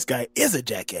 This guy is a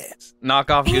jackass.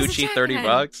 Knockoff Gucci,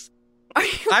 $30.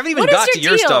 I haven't even got to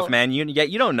your stuff, man.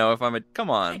 You don't know if I'm a... Come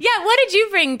on. Yeah, what did you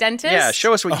bring, dentist? Yeah,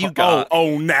 show us what you got.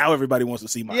 Oh, now everybody wants to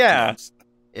see my clothes.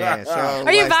 Yeah, so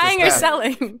are you buying or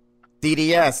selling?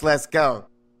 DDS, let's go.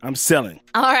 I'm selling.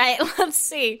 All right, let's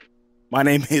see. My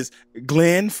name is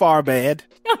Glenn Farbad.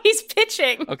 No, he's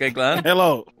pitching. Okay, Glenn.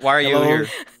 Hello. Why are you here?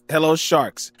 Hello,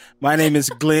 Sharks. My name is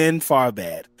Glenn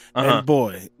Farbad. And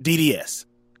boy, DDS.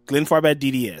 Glenn Farbad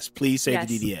DDS. Please say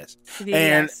the DDS.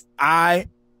 And I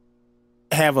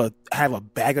have a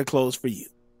bag of clothes for you.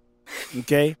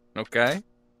 Okay? Okay.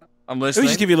 I'm listening. Let me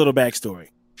just give you a little backstory.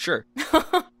 Sure.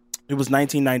 It was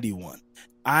 1991.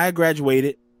 I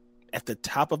graduated at the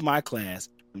top of my class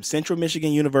from Central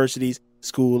Michigan University's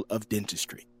School of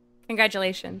Dentistry.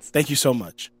 Congratulations. Thank you so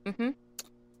much. Mm-hmm.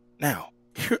 Now,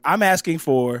 I'm asking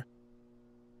for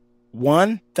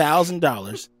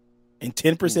 $1,000 and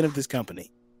 10% of this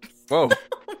company. Whoa.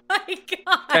 Oh my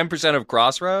God. 10% of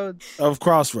Crossroads? Of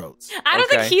Crossroads. I don't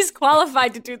think he's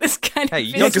qualified to do this kind of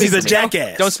business. Because he's a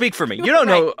jackass. Don't speak for me. You don't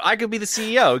know. I could be the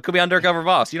CEO. It could be undercover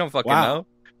boss. You don't fucking know.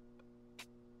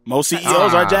 Most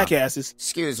CEOs are jackasses.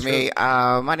 Excuse me.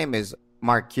 My name is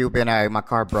Mark Cuban. My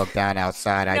car broke down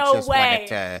outside. I just wanted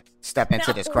to step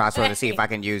into this Crossroad to see if I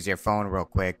can use your phone real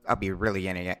quick. I'll be really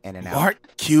in and out.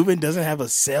 Mark Cuban doesn't have a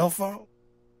cell phone?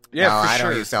 Yeah, no, I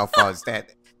don't use cell phones.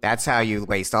 That's how you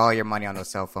waste all your money on those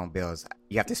cell phone bills.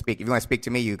 You have to speak. If you want to speak to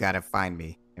me, you got to find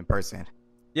me in person.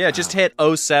 Yeah, just hit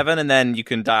 07 and then you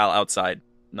can dial outside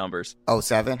numbers.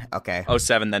 07? Okay.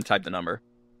 07, then type the number.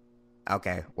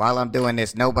 Okay. While I'm doing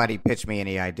this, nobody pitch me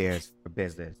any ideas for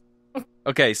business.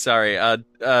 Okay, sorry.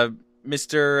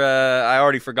 Mr. I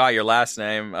already forgot your last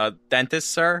name. Dentist,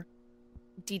 sir?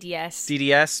 DDS.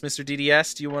 DDS, Mr.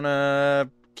 DDS, do you want to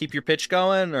keep your pitch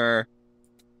going or...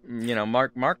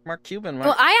 Mark Cuban.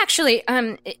 Well, I actually,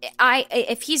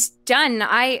 if he's done,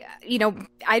 I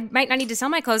might not need to sell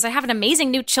my clothes. I have an amazing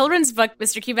new children's book,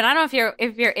 Mr. Cuban. I don't know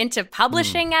if you're into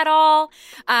publishing at all.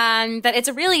 But it's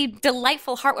a really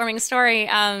delightful, heartwarming story.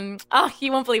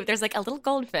 You won't believe it. There's like a little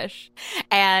goldfish,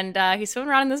 and he's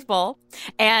swimming around in this bowl,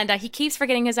 and he keeps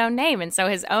forgetting his own name, and so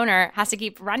his owner has to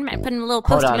keep putting a little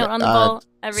post-it note on the bowl.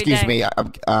 Excuse me.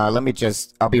 Let me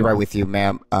I'll be right with you,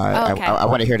 ma'am. Okay. I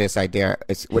want to hear this idea.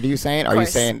 What are you saying? Are you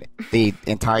saying the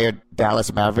entire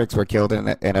Dallas Mavericks were killed in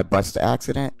a bus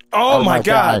accident? Oh my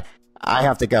God. I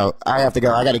have to go. I got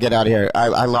to get out of here.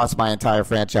 I lost my entire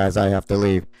franchise. I have to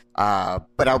leave.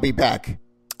 But I'll be back.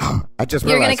 I just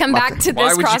You're going to come back to this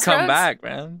Crossroads? Why would you come back,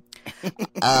 man?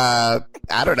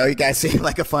 I don't know. You guys seem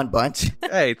like a fun bunch.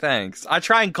 Hey, thanks. I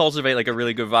try and cultivate like a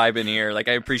really good vibe in here. Like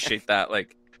I appreciate that.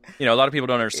 Like, a lot of people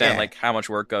don't understand like how much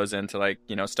work goes into like,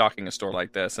 stocking a store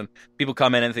like this. And people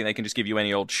come in and think they can just give you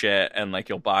any old shit and like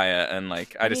you'll buy it. And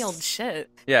like any old shit.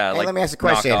 Yeah. Hey, like, let me ask a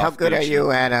question. How good are you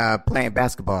at playing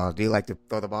basketball? Do you like to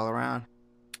throw the ball around?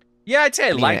 Yeah, I'd say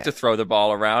I like to throw the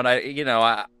ball around.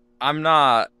 I'm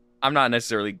not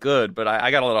necessarily good, but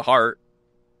I got a little heart.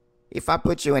 If I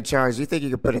put you in charge, do you think you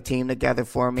could put a team together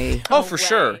for me? Oh, for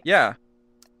sure. Yeah.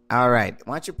 All right.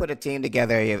 Why don't you put a team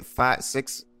together? You have 5,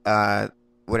 6,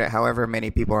 however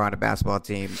many people are on a basketball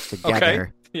team together.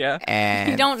 Okay. Yeah.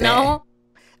 And you don't know?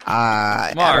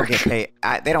 I don't get paid.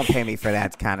 They don't pay me for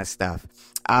that kind of stuff.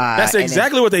 That's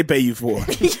exactly what they pay you for.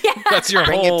 Yeah. That's your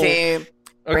bring whole...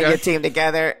 Bring your team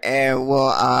together, and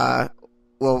we'll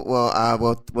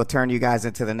turn you guys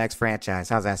into the next franchise.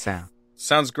 How's that sound?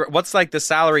 Sounds great. What's like the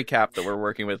salary cap that we're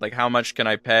working with? Like, how much can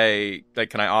I pay? Like,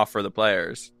 can I offer the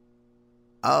players?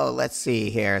 Oh, let's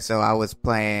see here. So I was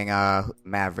playing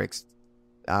Mavericks.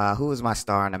 Who was my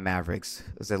star in the Mavericks?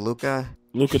 Was it Luka?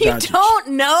 Luka Doncic. You don't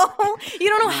know? You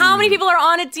don't know how many people are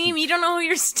on a team. You don't know who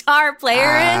your star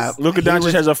player is? Luka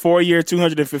Doncic has a 4-year,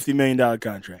 $250 million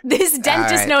contract. This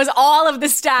dentist knows all of the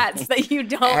stats that you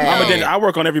don't know. I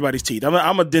work on everybody's teeth.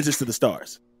 I'm a dentist to the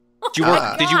stars. Did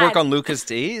you work on Luka's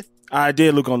teeth? I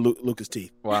did look on Luka's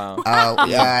teeth. Wow. Oh,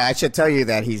 yeah. I should tell you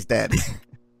that he's dead.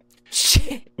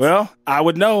 Shit. Well, I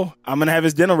would know. I'm gonna have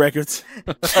his dental records.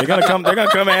 They're gonna come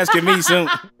asking me soon.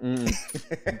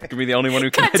 Could be the only one who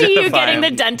can Cut to you identify getting him.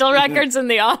 the dental records in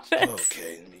the office.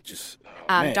 Okay, let me just.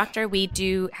 Doctor, we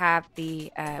do have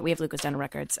we have Luca's dental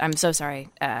records. I'm so sorry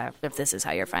if this is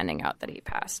how you're finding out that he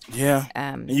passed. Yeah.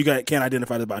 And you can't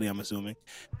identify the body, I'm assuming.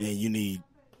 And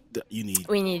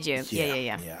we need you.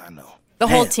 Yeah. Yeah, I know. The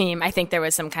whole team, I think there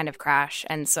was some kind of crash.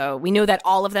 And so we know that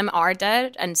all of them are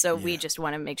dead. And so we just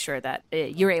want to make sure that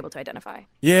you're able to identify.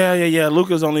 Yeah.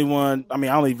 Luca's only one. I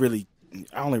mean, I only really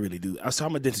do. So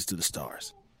I'm a dentist to the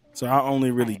stars. So I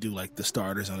only really do like the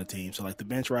starters on the team. So like the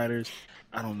bench riders,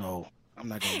 I don't know. I'm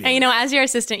not going to be. And as your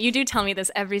assistant, you do tell me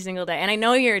this every single day. And I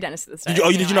know you're a dentist to the stars.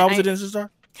 Did you know I was a dentist to the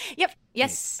star? Yep.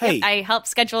 Yes. Hey. Yep. I help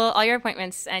schedule all your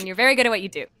appointments and you're very good at what you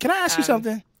do. Can I ask you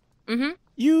something?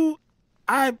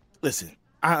 Mm-hmm. Listen,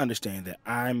 I understand that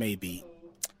I may be,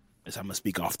 I'm going to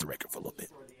speak off the record for a little bit.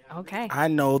 Okay. I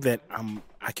know that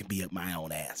I can be up my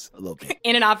own ass a little bit.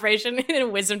 In a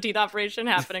wisdom teeth operation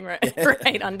happening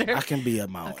right under. I can be up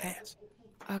my own ass.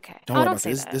 Okay. Don't worry about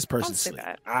this. This person's asleep.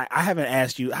 I haven't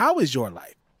asked you, how is your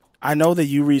life? I know that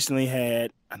you recently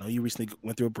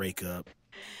went through a breakup.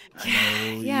 I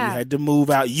know you had to move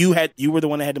out. You were the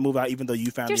one that had to move out, even though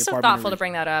you found the apartment. You're so thoughtful to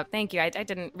bring that up. Thank you. I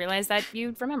didn't realize that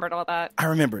you remembered all that. I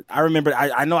remembered.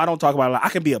 I know I don't talk about it a lot. I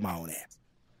can be up my own ass.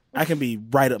 I can be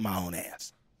right up my own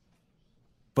ass.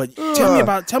 But tell me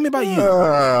about you.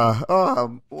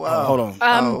 Wow. Hold on.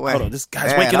 Hold on. This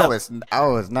guy's waking up. I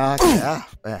was knocked out.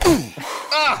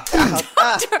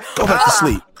 Go back to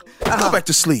sleep. Go back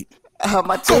to sleep.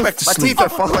 My teeth are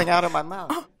falling out of my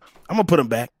mouth. I'm gonna put them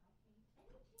back.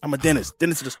 I'm a dentist to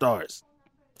the stars.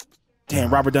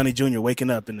 Damn, Robert Downey Jr. waking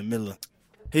up in the middle of.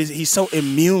 He's so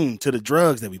immune to the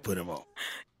drugs that we put him on.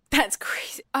 That's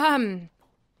crazy.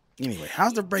 Anyway,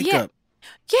 how's the breakup?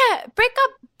 Yeah,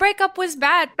 breakup was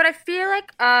bad, but I feel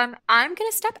like I'm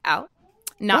gonna step out,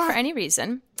 not for any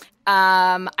reason.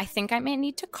 I think I may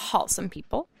need to call some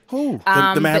people. Who?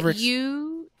 The Mavericks?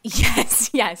 Yes.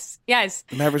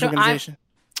 The Mavericks organization?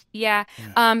 Yeah.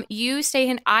 You stay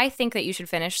in. I think that you should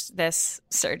finish this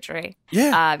surgery.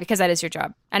 Yeah. Because that is your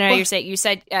job. I know you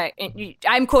said,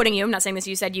 I'm quoting you. I'm not saying this.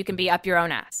 You said you can be up your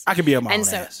own ass. I can be up my own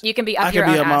ass. You can be up your own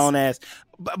ass. I can be up my own ass.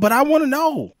 But I want to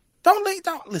know. Don't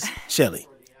listen, Shelly.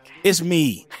 It's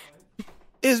me.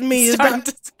 It's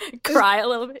cry a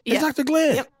little bit. It's Dr.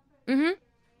 Glenn. Yep.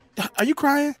 Mm-hmm. Are you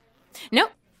crying? No.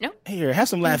 Here, have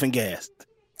some laughing gas.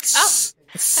 Oh.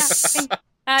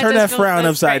 Turn that frown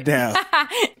upside down.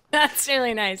 That's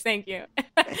really nice. Thank you.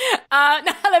 No,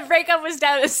 the breakup was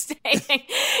devastating.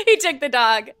 He took the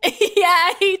dog.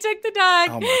 Yeah, he took the dog.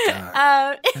 Oh, my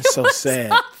God. That's so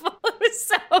sad. Awful. It was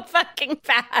so fucking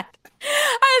bad.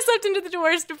 I slipped into the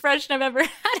worst depression I've ever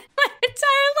had in my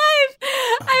entire life.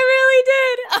 I really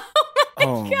did.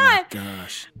 Oh, my God. My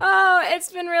gosh. Oh,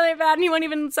 it's been really bad. And he won't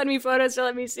even send me photos to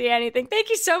let me see anything. Thank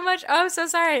you so much. Oh, I'm so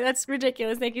sorry. That's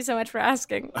ridiculous. Thank you so much for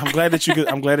asking. I'm glad that you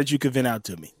could vent out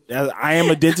to me. I am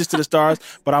a dentist to the stars,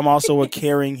 but I'm also a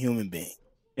caring human being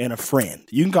and a friend.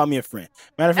 You can call me a friend.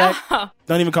 Matter of fact,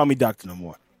 don't even call me doctor no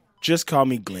more. Just call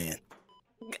me Glenn.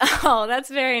 Oh, that's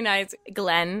very nice,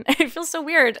 Glenn. It feels so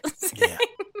weird. Yeah.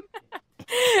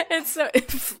 It's so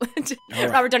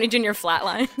right. Robert Downey Jr.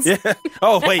 flatlines. Yeah.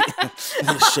 Oh wait,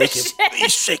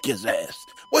 shake his ass.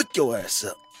 Wake your ass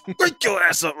up. Wake your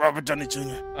ass up, Robert Downey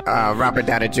Jr. Robert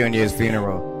Downey Jr.'s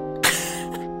funeral.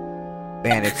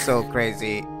 Man, it's so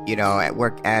crazy. At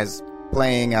work as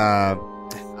playing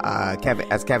Kevin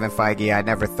Feige, I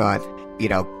never thought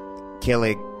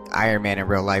killing Iron Man in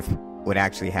real life would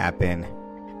actually happen.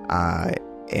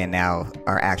 And now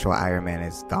our actual Iron Man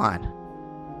is gone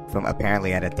from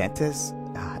apparently at a dentist.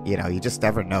 You just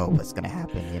never know what's going to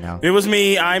happen, It was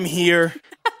me. I'm here.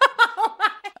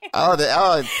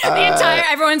 The entire,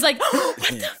 everyone's like, what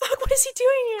the fuck? What is he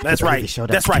doing here? That's right.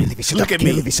 That's right. Look at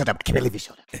me.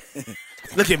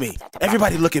 Look at me.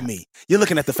 Everybody look at me. You're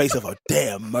looking at the face of a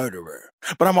damn murderer.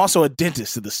 But I'm also a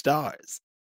dentist to the stars.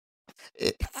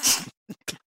 It's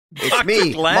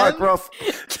me, Glenn? Mark Ruff.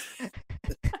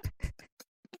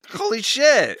 Holy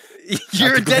shit!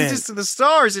 You're a dentist to the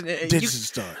stars, dentist to the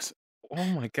stars. Oh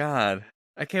my God!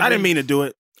 I didn't mean to do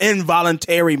it.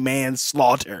 Involuntary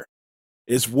manslaughter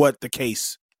is what the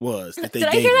case was. That they Did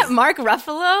I hear that Mark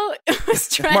Ruffalo was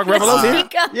trying Mark Ruffalo's here?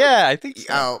 Yeah, I think.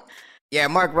 Oh, yeah,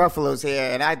 Mark Ruffalo's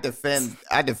here, and I defend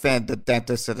the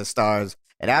dentist to the stars,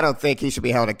 and I don't think he should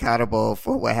be held accountable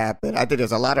for what happened. I think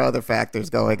there's a lot of other factors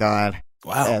going on.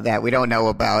 Wow. That we don't know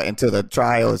about until the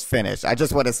trial is finished. I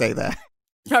just want to say that.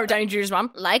 Robert Downey Jr.'s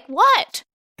mom, like what?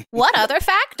 What other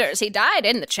factors? He died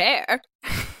in the chair.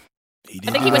 I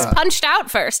think he was punched out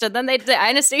first, and then the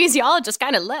anesthesiologist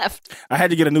kind of left. I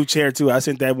had to get a new chair, too. I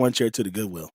sent that one chair to the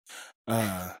Goodwill.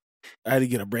 I had to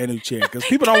get a brand new chair because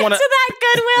people don't want to that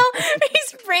Goodwill.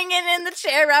 He's bringing in the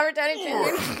chair Robert Downey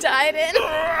Jr. died in. Do you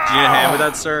have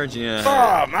that, sir?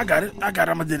 I got it. I'm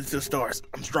gonna get it to the stars.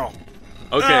 I'm strong.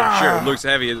 Okay, sure. It looks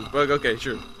heavy. Okay,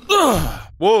 sure.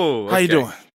 Whoa. Okay. How you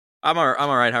doing? I'm all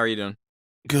right. How are you doing?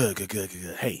 Good.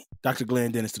 Hey, Dr.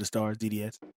 Glenn, Dennis to the stars,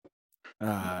 DDS.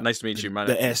 Nice to meet you.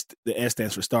 The S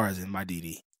stands for stars in my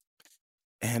DD.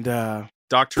 And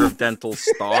Doctor of Dental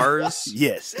Stars?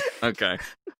 Yes.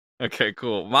 Okay,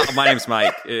 cool. My name's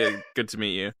Mike. Good to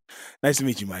meet you. Nice to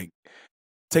meet you, Mike.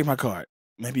 Take my card.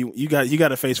 Maybe you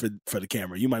got a face for the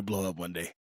camera. You might blow up one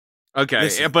day. Okay,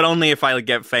 Listen. but only if I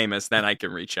get famous, then I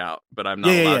can reach out. But I'm not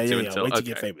allowed to until wait to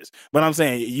get famous. But I'm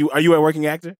saying, are you a working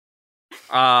actor?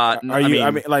 Are you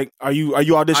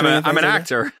auditioning? I'm an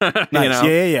actor. Nice. You know?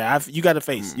 Yeah. You got a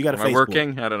face. You got a face. Am I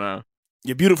working? I don't know.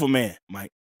 You're a beautiful man,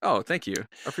 Mike. Oh, thank you.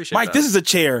 I appreciate Mike, that. this is a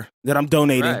chair that I'm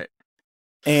donating. Right.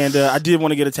 And I did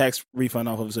want to get a tax refund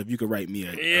off of it, so if you could write me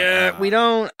we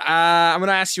don't. I'm going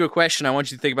to ask you a question. I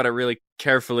want you to think about it really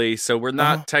carefully. So we're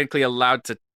not technically allowed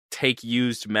to take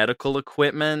used medical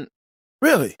equipment.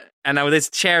 Really? And now this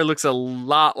chair looks a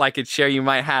lot like a chair you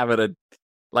might have at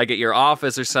your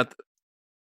office or something.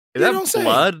 Is that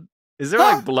blood? Is there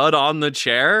like blood on the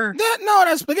chair? No,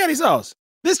 that's spaghetti sauce.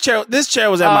 This chair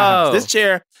was at my house. This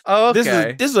chair. Oh,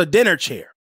 okay. This is a dinner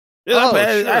chair.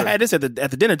 I had this at the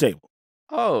dinner table.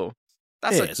 Oh,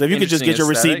 that's so if you could just get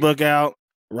your aesthetic. receipt book out,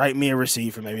 write me a receipt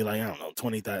for maybe like I don't know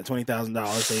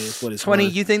 $20,000. Say it's what it's 20.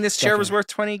 worth. You think this chair was worth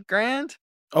 $20,000?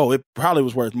 Oh, it probably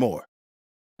was worth more.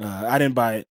 I didn't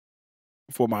buy it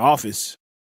for my office,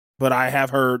 but I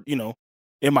have heard, in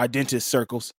my dentist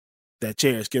circles, that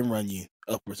chairs can run you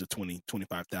upwards of $20,000,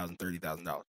 $25,000, $30,000.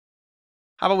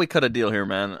 How about we cut a deal here,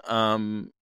 man?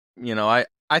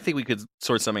 I think we could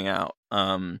sort something out.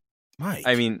 Mike,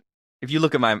 I mean, if you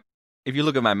look at my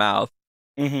mouth,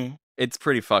 mm-hmm. It's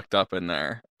pretty fucked up in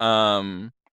there.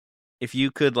 If you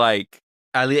could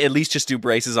at least just do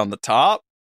braces on the top,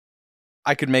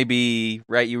 I could maybe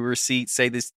write you a receipt. Say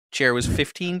this chair was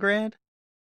 $15,000.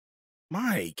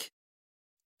 Mike,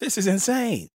 this is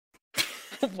insane.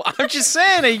 I'm just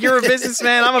saying, you're a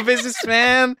businessman. I'm a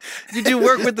businessman. You do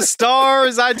work with the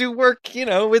stars. I do work,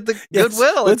 with the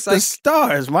Goodwill. With the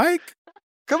stars, Mike.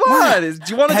 Come on. Do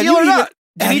you want a deal or not?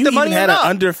 Do you need the money or not? Have you even had an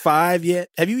under 5 yet?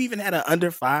 Have you even had an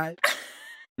under 5?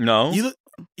 No.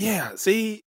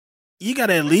 See, you got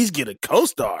to at least get a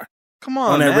co-star. Come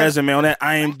on that man. resume, on that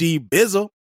IMDb bizzle.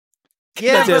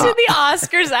 Yeah, to the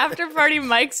Oscars after party,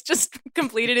 Mike's just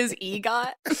completed his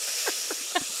EGOT.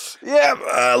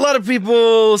 Yeah, a lot of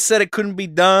people said it couldn't be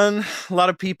done. A lot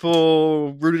of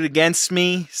people rooted against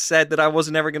me, said that I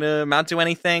wasn't ever going to amount to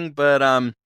anything. But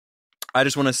I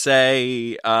just want to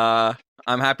say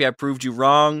I'm happy I proved you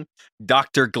wrong.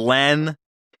 Dr. Glenn,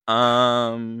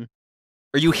 are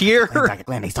you here? Dr.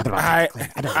 Glenn, he's talking about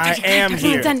I am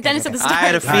here. Dennis at the start. I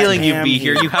had a feeling you'd be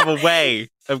here. You have a way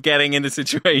of getting into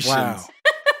situations. Wow.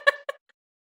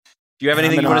 Do you have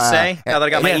anything you want to say now that I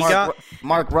got my EGOT?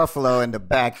 Mark Ruffalo in the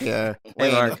back here.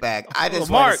 Way in the back. I just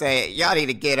want to say, y'all need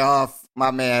to get off my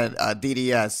man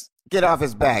DDS. Get off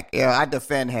his back. I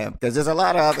defend him because there's a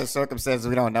lot of other circumstances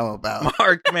we don't know about.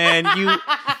 Mark, man,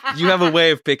 you have a way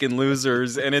of picking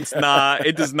losers, and it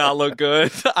does not look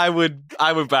good. I would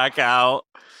back out.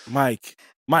 Mike,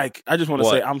 I just want to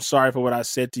say I'm sorry for what I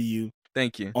said to you.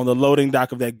 Thank you. On the loading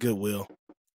dock of that Goodwill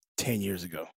 10 years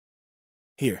ago.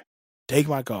 Here, take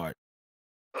my card.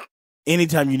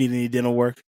 Anytime you need any dental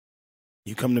work,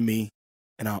 you come to me,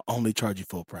 and I'll only charge you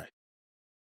full price.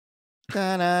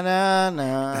 Thank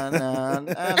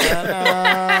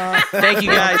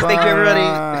you, guys. Thank you, everybody.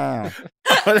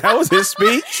 That was his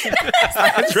speech?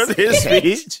 That's really his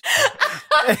speech?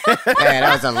 Man,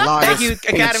 that was the longest Thank you,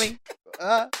 speech. Academy.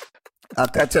 I'll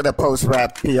cut to the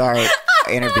post-rap PR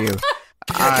interview.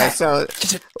 So...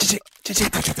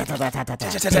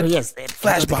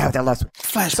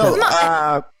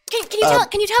 Flashball.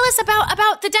 Can you tell us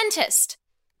about the dentist?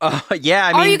 Yeah,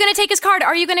 I mean, are you going to take his card?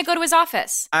 Are you going to go to his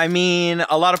office? I mean,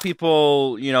 a lot of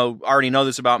people, already know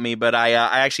this about me, but I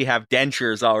actually have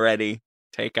dentures already.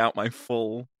 Take out my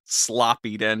full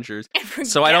sloppy dentures.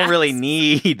 So I don't really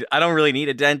need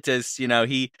a dentist.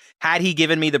 He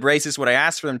given me the braces when I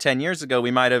asked for them 10 years ago,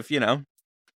 we might have been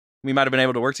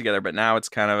able to work together, but now it's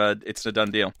it's a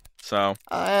done deal. So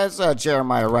as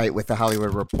Jeremiah Wright with the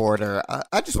Hollywood Reporter,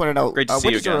 I just want to know Great to see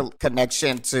what you is your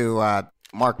connection to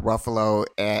Mark Ruffalo.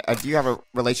 Do you have a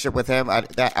relationship with him?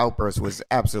 That outburst was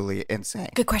absolutely insane.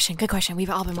 Good question. We've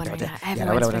all been wondering that.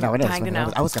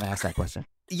 I was going to ask that question.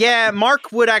 Yeah, Mark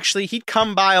he'd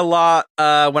come by a lot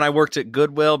when I worked at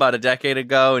Goodwill about a decade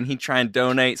ago, and he'd try and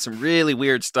donate some really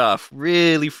weird stuff,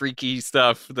 really freaky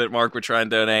stuff that Mark would try and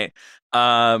donate.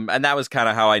 And that was kind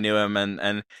of how I knew him,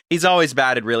 and he's always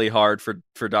batted really hard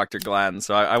for Dr. Glenn,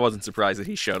 so I wasn't surprised that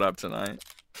he showed up tonight.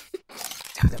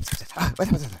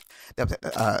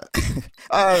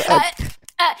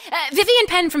 Vivian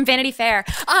Penn from Vanity Fair.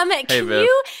 Can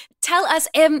you tell us,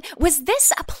 was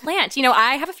this a plant?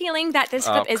 I have a feeling that this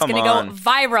clip is going to go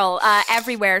viral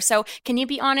everywhere. So can you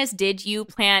be honest? Did you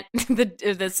plant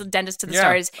this Dentist to the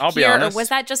Stars I'll here, be honest. or was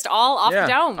that just all off the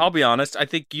dome? I'll be honest. I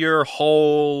think your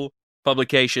whole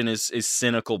publication is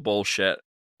cynical bullshit.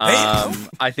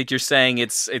 I think you're saying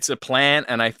it's a plant,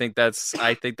 and I think that's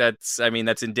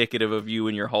indicative of you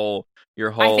and your whole.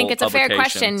 I think it's a fair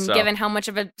question, given how much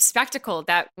of a spectacle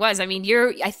that was. I mean,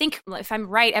 I think, if I'm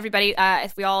right, everybody,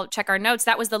 if we all check our notes,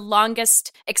 that was the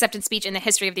longest acceptance speech in the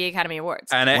history of the Academy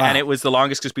Awards. And it was the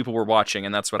longest because people were watching,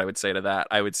 and that's what I would say to that.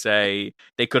 I would say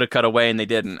they could have cut away, and they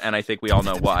didn't, and I think we all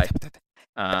know why.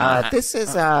 This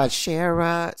is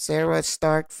Sarah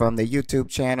Stark from the YouTube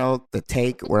channel, The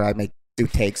Take, where I do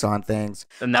takes on things.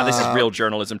 And now this is real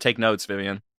journalism. Take notes,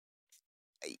 Vivian.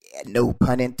 No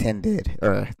pun intended.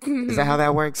 Is that how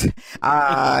that works?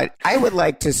 I would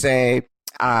like to say,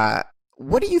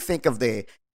 what do you think of the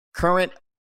current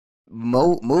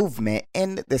movement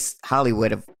in this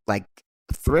Hollywood of like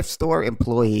thrift store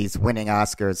employees winning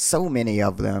Oscars? So many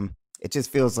of them. It just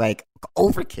feels like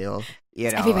overkill.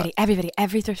 Everybody,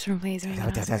 every thrift store employees. They're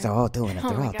all doing it.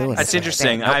 They're all doing it. That's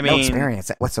interesting. No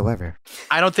experience whatsoever.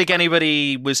 I don't think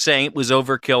anybody was saying it was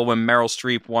overkill when Meryl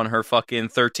Streep won her fucking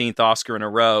 13th Oscar in a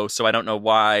row. So I don't know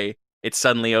why it's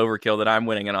suddenly overkill that I'm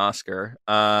winning an Oscar.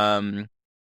 I'd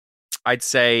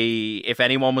say if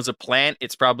anyone was a plant,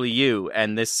 it's probably you.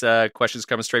 And this question's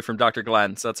coming straight from Dr.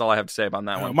 Glenn. So that's all I have to say about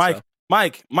that one.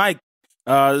 Mike,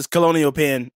 this Colonial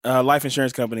Penn life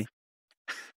insurance company.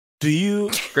 Great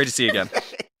to see you again.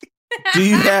 Do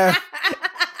you have?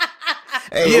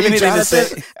 Hey, do you have anything to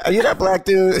say? Are you that black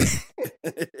dude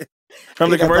from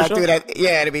the commercial?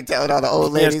 To be telling all the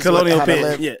old ladies. Yes, Colonial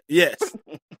Penn. Yeah, yes.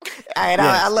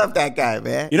 I love that guy,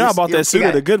 man. I bought that suit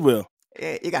at the Goodwill.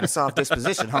 Yeah, you got a soft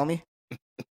disposition, homie.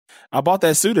 I bought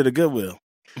that suit at the Goodwill.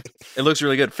 It looks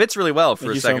really good. Fits really well for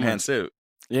a secondhand suit.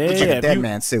 Yeah, it's like a dead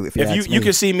man suit. If you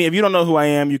can see me, if you don't know who I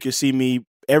am, you can see me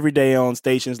every day on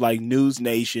stations like News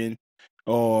Nation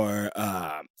or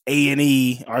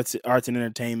A&E, Arts and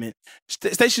Entertainment,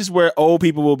 stations where old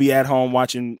people will be at home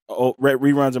watching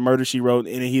reruns of Murder, She Wrote,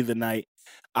 in the Heat of the Night.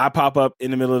 I pop up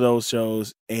in the middle of those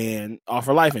shows and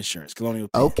offer life insurance. Colonial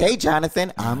Penn. Okay,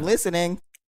 Jonathan, I'm listening.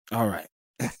 All right.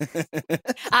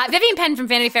 Vivian Penn from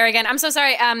Vanity Fair again. I'm so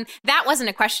sorry. That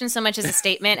wasn't a question so much as a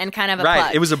statement and kind of a right.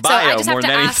 plug. It was a bio more than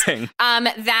ask, anything.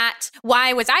 That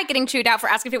why was I getting chewed out for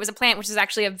asking if it was a plant, which is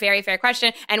actually a very fair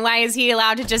question, and why is he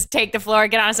allowed to just take the floor,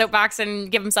 get on a soapbox,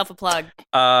 and give himself a plug?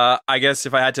 I guess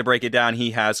if I had to break it down,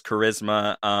 he has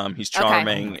charisma. He's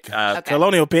charming. Okay.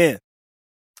 Colonial Penn.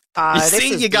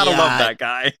 You gotta love that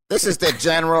guy. This is the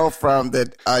general from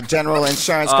the General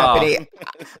Insurance Company.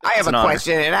 I have a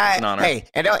question, and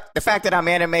the fact that I'm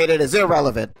animated is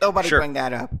irrelevant. Nobody bring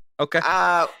that up. Okay.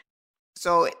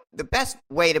 So the best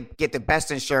way to get the best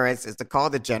insurance is to call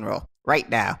the General right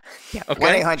now. Yeah.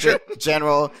 Okay.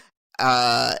 1-800-GENERAL.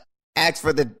 Ask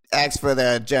for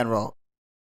the General.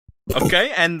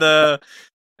 Okay, and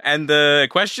the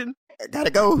question? Gotta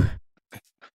go.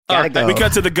 We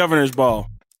cut to the governor's ball.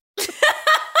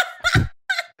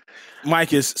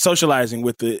 Mike is socializing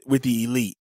with the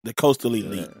elite, the coastal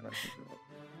elite.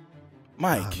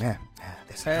 Mike, oh, man.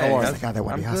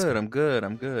 I'm good.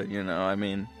 I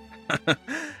mean,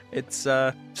 it's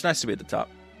nice to be at the top.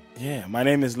 Yeah, my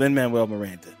name is Lin-Manuel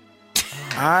Miranda.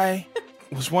 I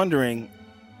was wondering,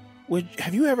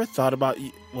 have you ever thought about?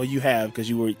 Well, you have because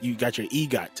you got your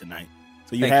EGOT tonight,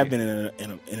 so you have been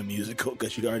in a musical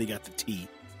because you already got the T.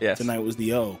 Yes. Tonight was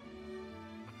the O.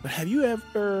 But have you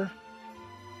ever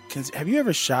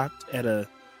shopped at a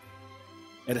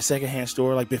secondhand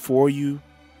store like before you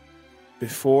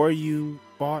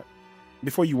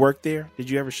worked there?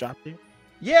 Did you ever shop there?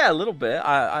 Yeah, a little bit.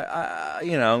 I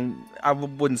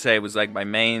wouldn't say it was like my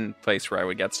main place where I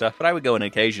would get stuff, but I would go in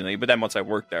occasionally. But then once I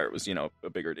worked there, it was a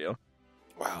bigger deal.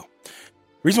 Wow.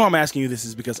 Reason why I'm asking you this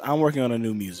is because I'm working on a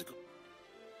new musical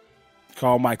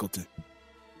called Michaelton.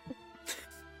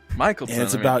 Michaelton. And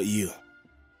it's about you.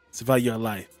 It's about your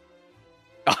life.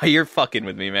 Oh, you're fucking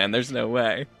with me, man. There's no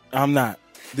way. I'm not.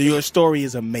 Your story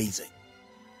is amazing.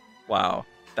 Wow.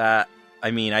 I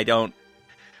don't...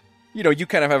 you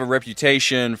kind of have a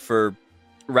reputation for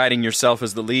writing yourself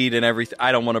as the lead and everything.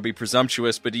 I don't want to be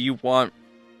presumptuous, but do you want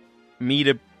me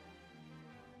to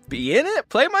be in it?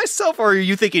 Play myself? Or are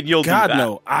you thinking you'll do that? God,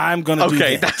 no. I'm going to do that.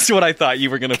 Okay, that's what I thought you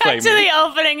were going to play me. To the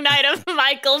opening night of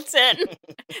Michaelton.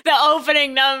 The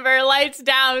opening number, lights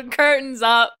down, curtains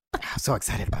up. I'm so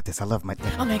excited about this. I love my...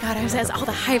 Oh my God, all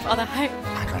the hype.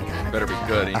 Better be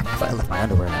good. I left my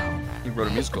underwear at home. He wrote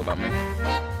a musical about me.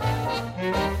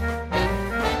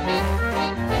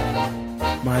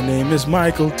 My name is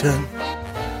Michaelton.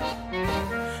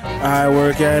 I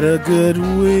work at a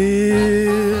Goodwill.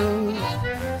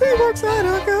 He works at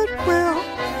a Goodwill.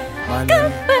 My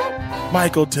name is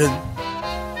Michaelton.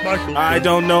 I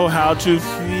don't know how to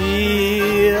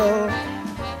feel.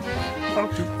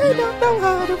 I don't know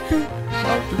how to feel.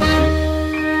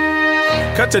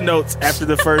 Cut to notes after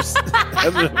the first.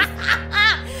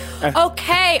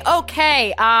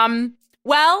 Okay.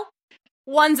 Well,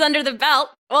 one's under the belt.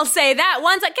 We'll say that.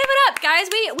 Give it up, guys.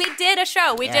 We did a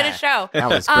show. Did a show. That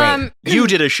was great. You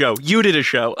did a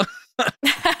show.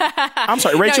 I'm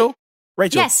sorry, Rachel. No,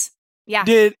 Rachel. Yes. Yeah.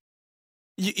 Did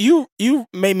you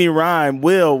made me rhyme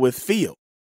Will with feel?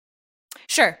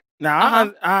 Sure.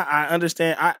 Now I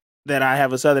understand that I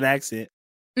have a Southern accent,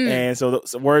 and so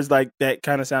words like that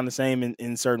kind of sound the same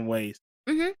in certain ways.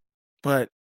 Mm-hmm. But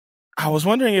I was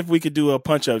wondering if we could do a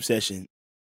punch-up session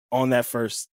on those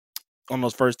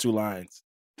first two lines.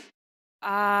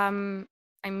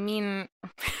 I mean,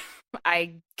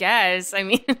 I guess. I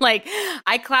mean, like,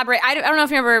 I collaborate. I don't know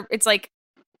if you remember. It's like,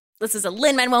 this is a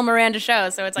Lin-Manuel Miranda show,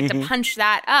 so it's like to punch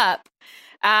that up.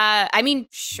 I mean,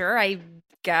 sure, I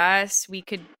guess we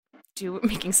could do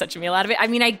making such a meal out of it. I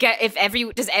mean, I get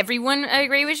does everyone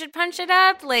agree we should punch it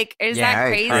up? Like, is that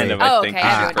crazy? Kind of, okay.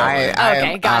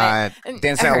 I Got it.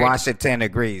 Denzel Washington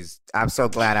agrees. I'm so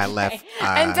glad I left.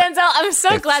 And Denzel, I'm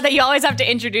so glad that you always have to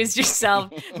introduce yourself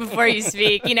before you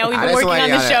speak. We've been working on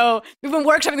the show. We've been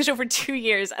workshopping the show for 2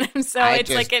 years, and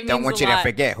it don't want you to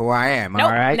forget who I am. Nope,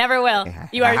 all right, never will.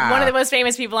 You are one of the most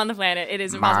famous people on the planet. It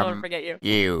is impossible to forget you.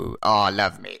 You all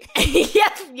love me.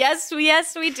 Yes,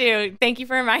 we do. Thank you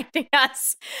for reminding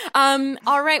us.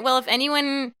 All right. Well, if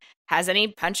anyone has any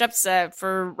punch-ups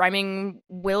for rhyming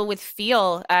Will with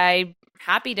feel, I'm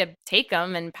happy to take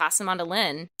them and pass them on to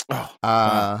Lynn.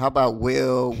 How about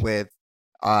Will with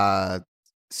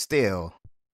still?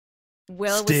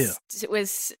 Will still.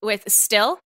 with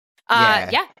still?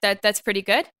 Yeah, that's pretty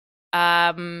good.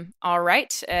 All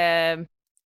right.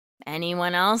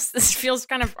 Anyone else? This feels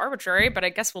kind of arbitrary, but I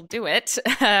guess we'll do it.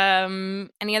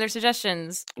 Any other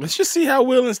suggestions? Let's just see how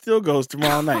Will and Still goes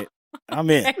tomorrow night. I'm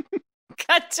in.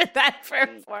 Cut to that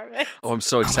performance. Oh, I'm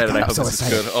so excited. I hope this is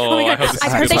good. Oh my God. I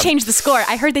heard they changed the score.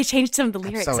 I heard they changed some of the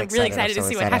lyrics. I'm really excited to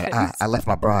see what happens. I left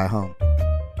my bra at home.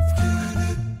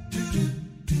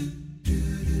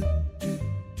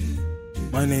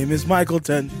 My name is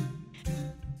Michaelton.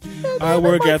 I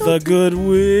work at the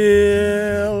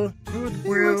Goodwill.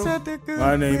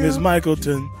 My name is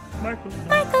Michaelton.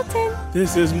 Michaelton.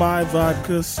 This is my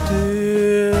vodka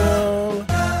still.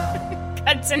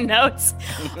 Cut to notes.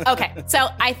 Okay, so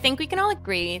I think we can all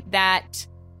agree that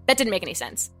didn't make any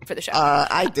sense for the show.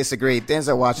 I disagree.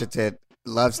 Denzel Washington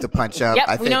loves to punch up.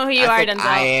 Yep, we know who you are, Denzel.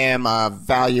 I am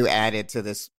value added to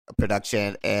this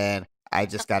production, and I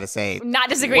just got to say, not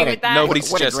disagreeing with that.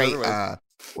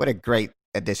 What a great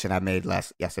addition I made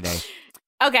yesterday.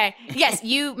 Okay. Yes,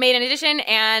 you made an addition,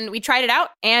 and we tried it out.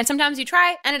 And sometimes you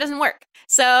try, and it doesn't work.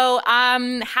 So,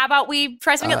 how about we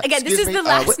try something else? Again, this is the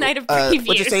last night of previews.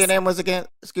 What'd you say your name was again?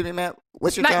 Excuse me, ma'am.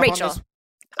 What's your job Rachel. on this?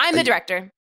 I'm the director.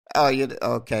 Oh, you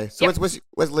okay? So yep. what's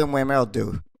Lin-Manuel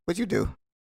do? What'd you do?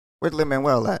 Where's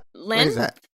Lin-Manuel at? Lin? Where's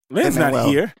that? Lynn's not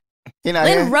here.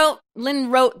 Lin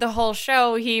wrote the whole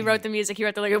show. He wrote the music. He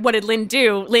wrote the lyrics. What did Lin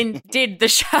do? Lin did the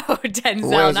show.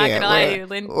 Denzel, not gonna lie to you,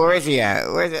 Lin. Where is he at?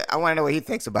 I want to know what he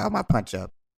thinks about my punch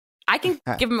up. I can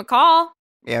give him a call.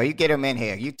 Yeah, you get him in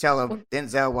here. You tell him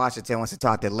Denzel Washington wants to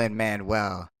talk to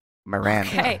Lin-Manuel Miranda.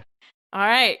 Okay, all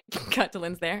right. Cut to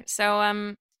Lin's there.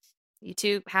 So you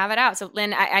two have it out. So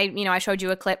Lin, I showed you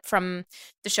a clip from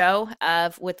the show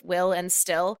with Will and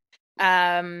Still.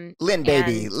 Lin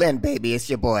baby, it's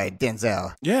your boy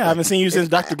Denzel. Yeah, I haven't seen you since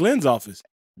Dr. Glenn's office.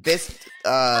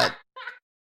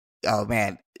 Oh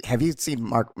man, have you seen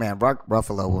Mark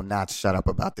Ruffalo will not shut up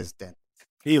about this.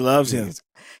 He loves him.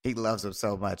 He loves him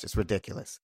so much. It's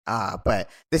ridiculous. But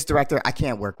this director, I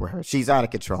can't work with her. She's out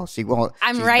of control. She's not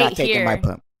taking my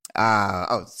pump.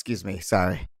 Excuse me.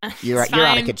 Sorry. You're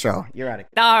out of control. You're out of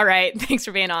control. All right. Thanks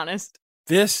for being honest.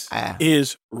 This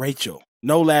is Rachel.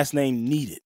 No last name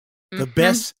needed. The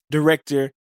best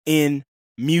director in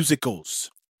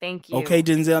musicals. Thank you. Okay,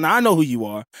 Denzel. Now I know who you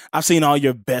are. I've seen all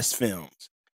your best films.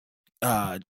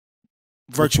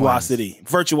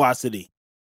 Virtuosity.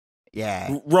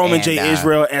 Yeah. Roman J.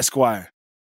 Israel Esquire.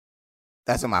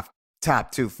 That's one of my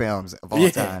top 2 films of all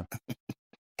time.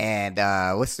 And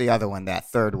what's the other one?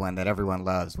 That third one that everyone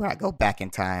loves, where I go back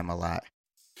in time a lot.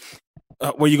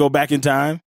 Where you go back in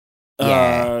time?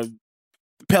 Yeah.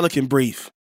 Pelican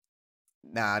Brief.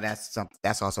 No,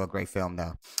 that's also a great film,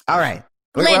 though. All right.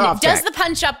 Lynn, does the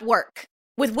punch up work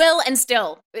with Will and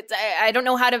Still? I don't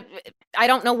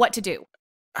know what to do.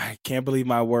 I can't believe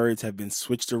my words have been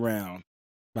switched around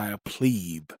by a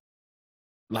plebe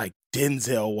like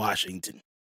Denzel Washington.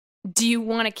 Do you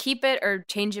want to keep it or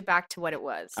change it back to what it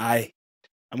was? I'm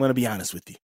going to be honest with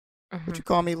you. Mm-hmm. What'd you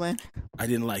call me, Lynn? I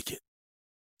didn't like it.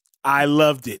 I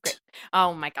loved it. Great.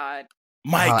 Oh my God.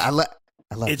 Mike, I love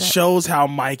it that. shows how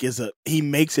Mike he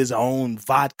makes his own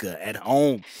vodka at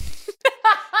home.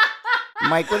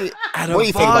 Mike, what do you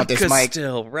think about this, Mike?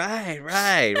 Still. Right.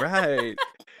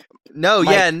 No,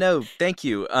 Mike, no, thank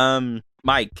you.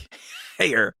 Mike,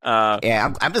 here.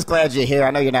 Yeah, I'm just glad you're here.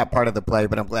 I know you're not part of the play,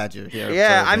 but I'm glad you're here.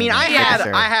 Yeah, I mean, I had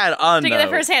a taking the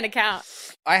first-hand account.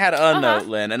 I had a note,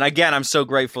 Lynn, and again, I'm so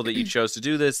grateful that you chose to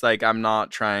do this. Like, I'm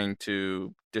not trying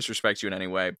to disrespect you in any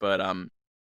way, but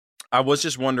I was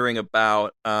just wondering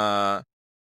about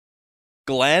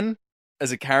Glenn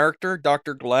as a character,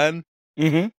 Dr. Glenn.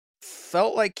 Mm-hmm.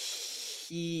 Felt like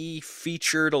he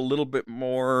featured a little bit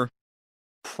more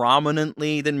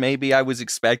prominently than maybe I was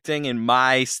expecting in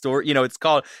my story. You know, it's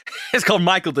called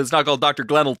Michaelton. It's not called Dr.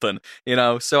 Glenelton. You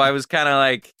know, so I was kind of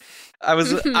like, I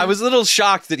was a little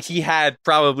shocked that he had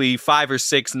probably 5 or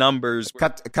 6 numbers.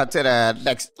 Cut to the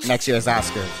next year's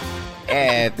Oscars,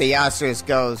 and the Oscars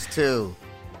goes to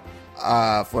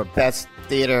for best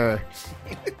theater.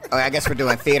 Oh, I guess we're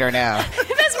doing theater now.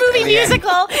 Best movie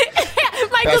musical.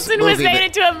 Michelson was made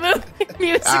into a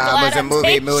musical. Was a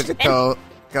movie musical.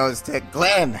 Goes to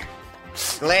Glenn,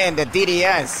 the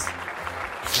DDS.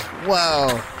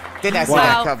 Whoa. Didn't I see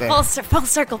that coming? Full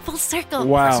circle.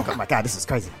 Wow. Oh my God, this is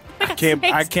crazy.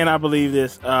 I cannot believe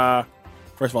this.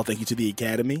 First of all, thank you to the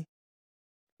Academy.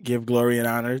 Give glory and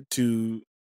honor to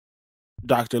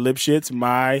Dr. Lipschitz,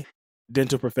 my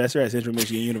dental professor at Central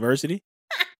Michigan University.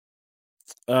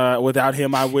 Without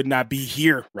him, I would not be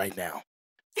here right now.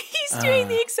 He's doing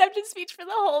the acceptance speech for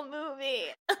the whole movie.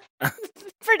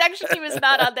 Production team is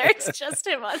not on there. It's just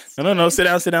him on stage. No. Sit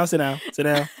down.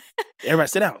 Everybody,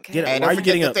 sit down. Okay. Why are you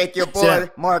getting up? Thank your boy,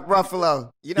 Mark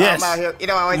Ruffalo. You know I'm out here. You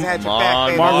know I always had your back,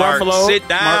 baby. Mark Ruffalo. Sit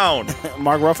down.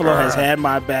 Mark Ruffalo has had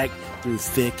my back through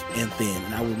thick and thin.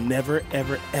 And I will never,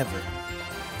 ever, ever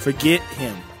forget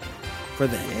him for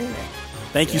that. Yeah.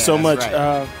 Thank you so much.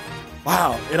 Right.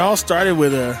 Wow. It all started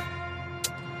with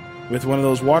one of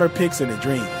those water picks and a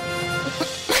dream.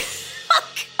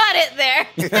 Cut it there.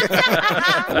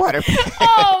 Water pick.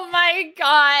 Oh my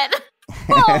God.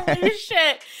 Holy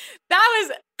shit. That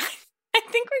was, I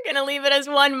think we're going to leave it as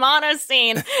one mono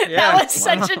scene. Yeah, that was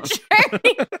such a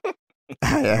journey.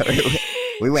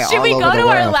 We went Should all we over go the to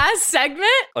world. our last segment?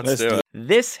 Let's do it.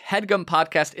 This HeadGum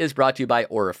podcast is brought to you by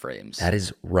Aura Frames. That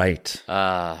is right.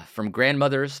 From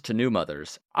grandmothers to new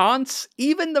mothers, aunts,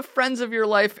 even the friends of your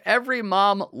life, every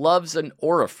mom loves an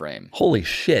Aura frame. Holy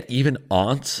shit, even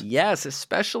aunts? Yes,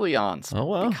 especially aunts. Oh,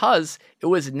 wow. Because it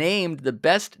was named the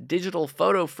best digital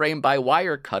photo frame by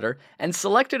Wirecutter and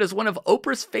selected as one of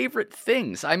Oprah's favorite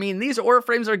things. I mean, these Aura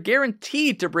frames are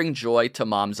guaranteed to bring joy to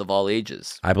moms of all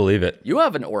ages. I believe it. You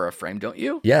have an Aura frame, don't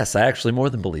you? Yes, I actually more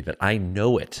than believe it. I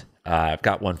know it. I've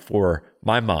got one for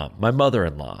my mom, my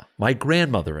mother-in-law, my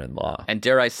grandmother-in-law. And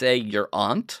dare I say, your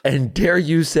aunt? And dare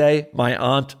you say, my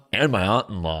aunt and my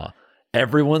aunt-in-law.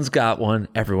 Everyone's got one.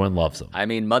 Everyone loves them. I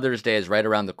mean, Mother's Day is right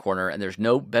around the corner, and there's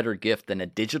no better gift than a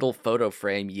digital photo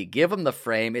frame. You give them the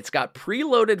frame. It's got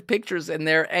preloaded pictures in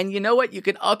there, and you know what? You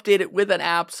can update it with an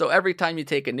app, so every time you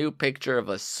take a new picture of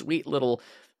a sweet little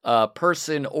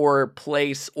person or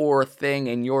place or thing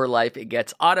in your life, it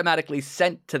gets automatically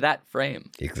sent to that frame.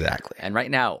 Exactly. And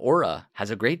right now, Aura has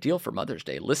a great deal for Mother's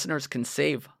Day. Listeners can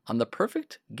save on the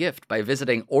perfect gift by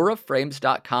visiting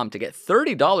auraframes.com to get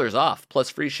 $30 off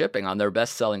plus free shipping on their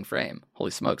best-selling frame.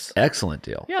 Holy smokes. Excellent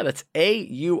deal. Yeah, that's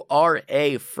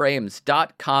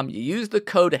auraframes.com. You use the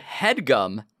code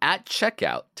HEADGUM at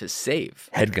checkout to save.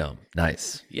 HeadGum.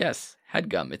 Nice. Yes.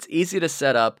 HeadGum. It's easy to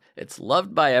set up. It's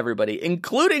loved by everybody,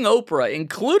 including Oprah,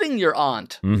 including your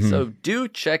aunt. Mm-hmm. So do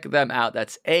check them out.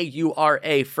 That's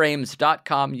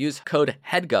auraframes.com. Use code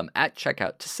HEADGUM at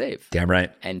checkout to save. Damn right.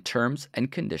 And terms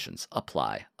and conditions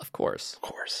apply, of course. Of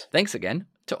course. Thanks again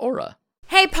to Aura.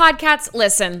 Hey, Okay, podcasts,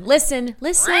 listen.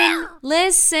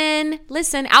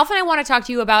 Alf and I want to talk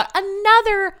to you about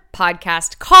another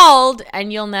podcast called,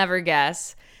 and you'll never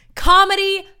guess,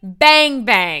 Comedy Bang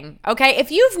Bang. Okay,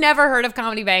 if you've never heard of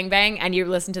Comedy Bang Bang and you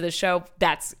listen to the show,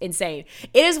 that's insane.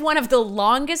 It is one of the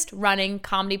longest running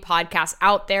comedy podcasts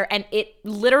out there, and it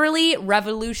literally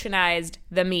revolutionized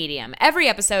the medium. Every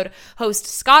episode, host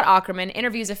Scott Aukerman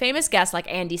interviews a famous guest like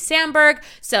Andy Samberg,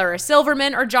 Sarah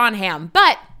Silverman, or John Hamm.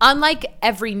 But unlike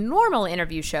every normal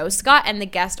interview show, Scott and the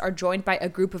guest are joined by a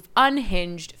group of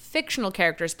unhinged fictional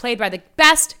characters played by the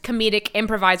best comedic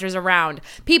improvisers around.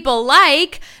 People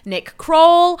like Nick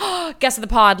Kroll, guest of the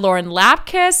pod Lauren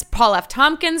Lapkus, Paul F.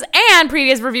 Tompkins, and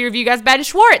previous review guest Ben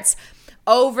Schwartz.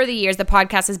 Over the years, the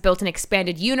podcast has built an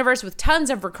expanded universe with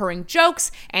tons of recurring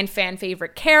jokes and fan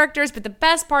favorite characters, but the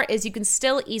best part is you can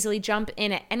still easily jump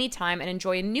in at any time and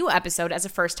enjoy a new episode as a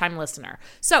first-time listener.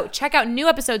 So check out new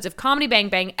episodes of Comedy Bang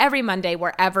Bang every Monday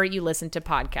wherever you listen to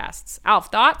podcasts.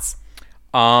 Alf, thoughts?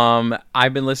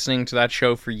 I've been listening to that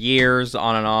show for years,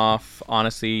 on and off,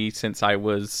 honestly, since I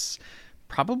was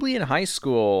probably in high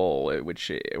school,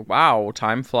 which, wow,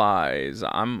 time flies.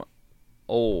 I'm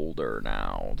older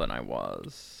now than I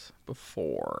was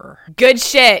before. Good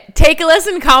shit. Take a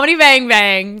listen, Comedy Bang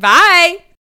Bang. Bye.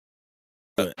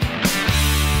 This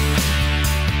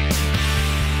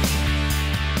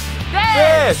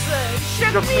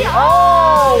should be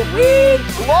all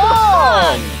week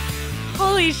long.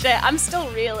 Holy shit, I'm still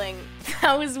reeling.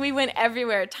 We went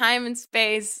everywhere, time and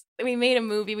space. We made a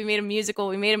movie, we made a musical,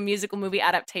 we made a musical movie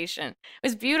adaptation. It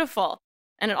was beautiful.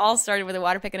 And it all started with a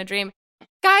water pick and a dream.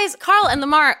 Guys, Carl and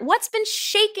Lamar, what's been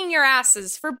shaking your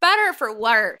asses, for better or for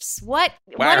worse? What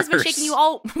has been shaking you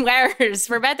all? Worse,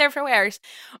 for better, for worse.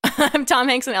 I'm Tom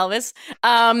Hanks and Elvis.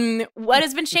 What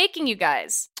has been shaking you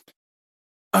guys?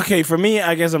 Okay, for me,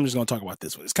 I guess I'm just going to talk about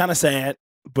this one. It's kind of sad,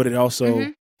 but it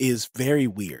also is very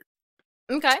weird.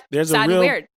 Okay, There's a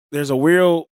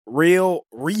real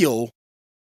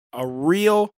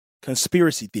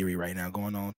conspiracy theory right now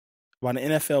going on about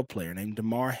an NFL player named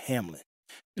Damar Hamlin.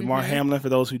 Damar Hamlin, for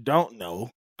those who don't know,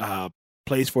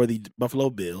 plays for the Buffalo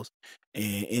Bills.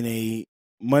 And in a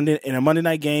Monday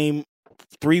night game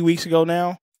 3 weeks ago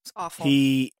now, it's awful.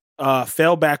 He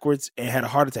fell backwards and had a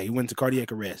heart attack. He went into cardiac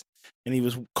arrest. And he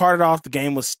was carted off. The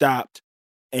game was stopped.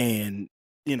 And,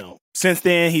 since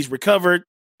then, he's recovered.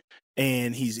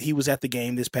 And he was at the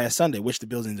game this past Sunday, which the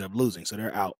Bills ended up losing. So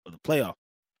they're out of the playoff.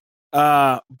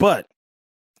 But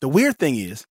the weird thing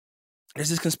is, there's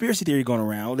this conspiracy theory going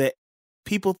around that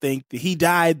people think that he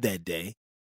died that day,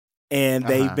 and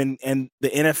and the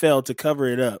NFL, to cover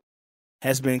it up,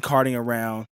 has been carting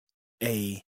around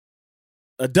a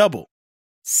double.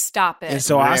 Stop it! And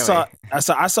so really?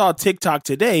 I saw a TikTok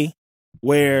today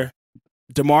where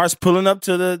Damar's pulling up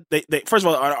to the first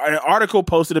of all, an article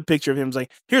posted a picture of him. It's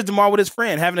like, here's Damar with his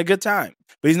friend having a good time,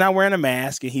 but he's not wearing a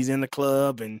mask and he's in the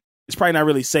club, and it's probably not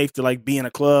really safe to be in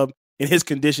a club in his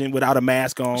condition without a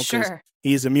mask on. Sure.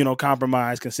 He is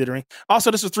immunocompromised, considering. Also,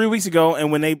 this was 3 weeks ago,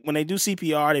 and when they do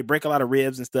CPR, they break a lot of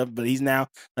ribs and stuff, but he's now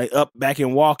up, back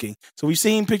and walking. So we've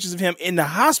seen pictures of him in the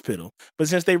hospital, but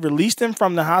since they released him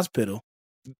from the hospital,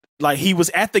 he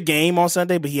was at the game on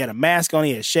Sunday, but he had a mask on,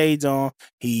 he had shades on,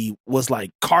 he was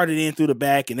carted in through the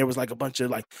back, and there was a bunch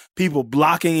of people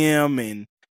blocking him, and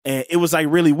it was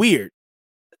really weird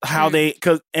how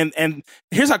and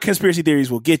here's how conspiracy theories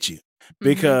will get you,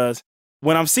 because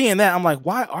when I'm seeing that, I'm like,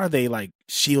 why are they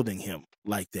shielding him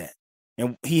like that?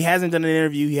 And he hasn't done an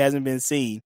interview. He hasn't been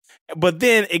seen. But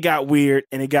then it got weird,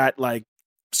 and it got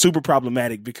super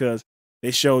problematic, because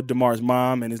they showed Damar's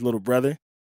mom and his little brother.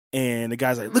 And the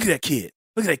guy's like, look at that kid.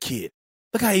 Look at that kid.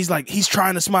 Look how he's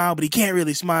trying to smile, but he can't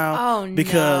really smile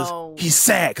because he's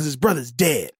sad because his brother's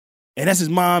dead. And that's his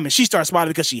mom. And she starts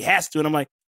smiling because she has to. And I'm like,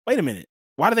 wait a minute.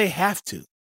 Why do they have to?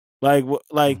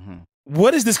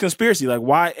 What is this conspiracy?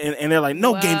 Why? And they're like,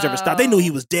 no games ever stopped. They knew he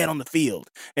was dead on the field,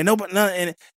 and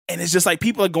and it's just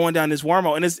people are going down this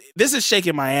wormhole, and this is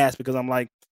shaking my ass, because I'm like,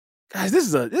 guys,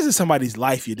 this is somebody's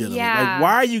life you're dealing with.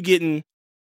 Why are you getting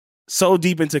so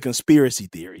deep into conspiracy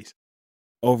theories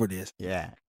over this? Yeah.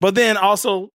 But then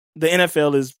also, the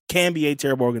NFL can be a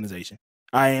terrible organization.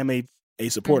 I am a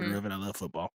supporter of it. I love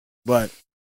football, but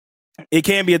it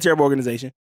can be a terrible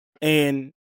organization,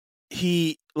 and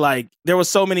there was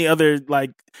so many other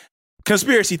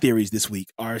conspiracy theories this week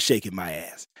are shaking my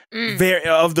ass.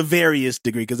 Of the various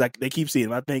degree, because they keep seeing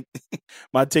them. I think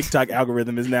my TikTok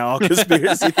algorithm is now all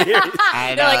conspiracy theories.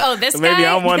 They're like, oh, this maybe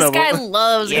guy, I'm one this of guy them.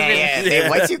 loves Yeah.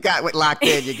 Once you got locked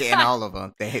in, you're getting all of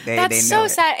them. They That's know so it.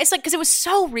 sad. It's because it was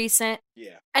so recent.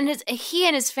 Yeah. And he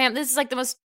and his family, this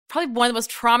is probably one of the most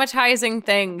traumatizing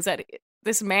things that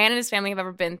this man and his family have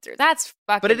ever been through. That's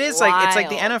fucking But it is wild. like, it's like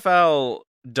the NFL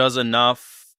does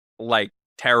enough, like,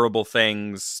 terrible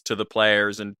things to the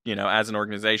players and, you know, as an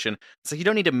organization. So you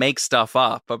don't need to make stuff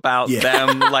up about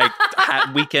them, like,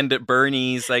 weekend at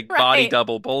Bernie's, like, body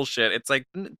double bullshit. It's like,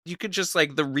 you could just,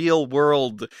 like, the real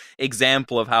world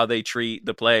example of how they treat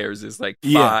the players is, like,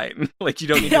 fine. Like, you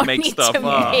don't need to make stuff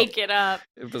up. Make it up.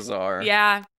 It's bizarre.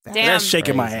 Yeah. Damn. That's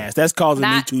shaking my ass. That's causing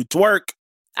me to twerk.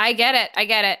 I get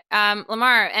it.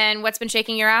 Lamar, and what's been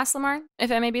shaking your ass, Lamar?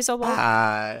 If I may be so bold.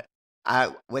 I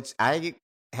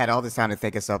had all this time to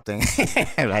think of something. It's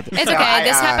okay.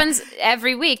 This happens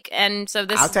every week, and so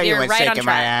this. I'll tell you you're what's right shaking on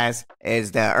my track. ass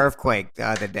is the earthquake the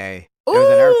other day. There was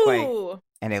an earthquake,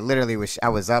 and it literally was. I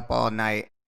was up all night,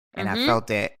 and I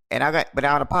felt it. And but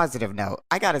on a positive note,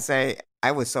 I gotta say,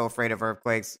 I was so afraid of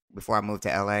earthquakes before I moved to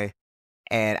LA,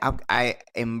 and I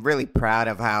am really proud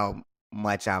of how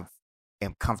much I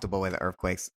am comfortable with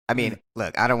earthquakes. I mean,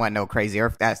 look, I don't want no crazy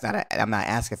earth. I'm not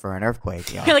asking for an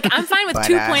earthquake. Y'all. You're like, I'm fine with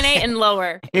 2.8 and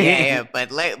lower. Yeah, but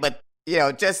you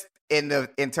know, just in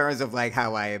terms of like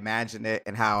how I imagined it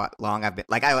and how long I've been,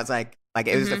 like I was like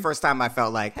it was the first time I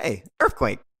felt like, hey,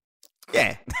 earthquake.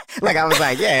 Yeah, like I was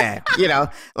like, yeah, you know,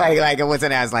 like it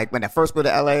wasn't as like when I first moved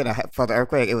to LA and I felt the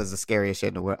earthquake. It was the scariest shit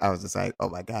in the world. I was just like, oh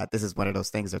my god, this is one of those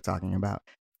things they're talking about.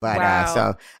 But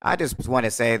so I just want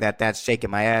to say that that's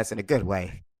shaking my ass in a good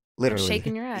way. Literally.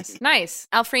 Shaking your ass. Nice.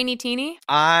 Alfrini Teeny?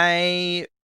 I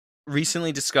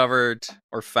recently discovered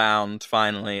or found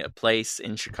finally a place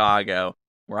in Chicago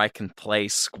where I can play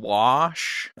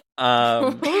squash.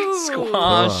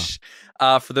 Squash,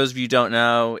 for those of you who don't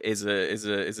know, is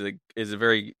a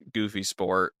very goofy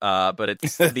sport. But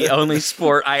it's the only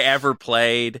sport I ever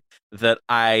played that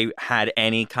I had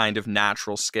any kind of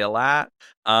natural skill at.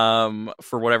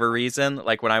 For whatever reason,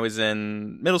 like when I was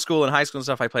in middle school and high school and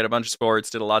stuff, I played a bunch of sports,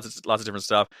 did lots of different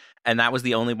stuff, and that was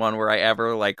the only one where I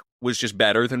ever like was just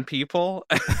better than people.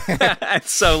 And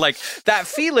so like that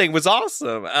feeling was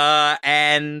awesome.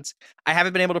 And I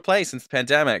haven't been able to play since the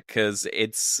pandemic because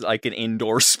it's like an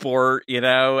indoor sport, you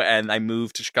know. And I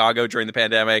moved to Chicago during the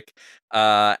pandemic,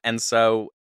 and so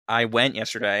I went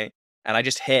yesterday and I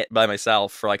just hit by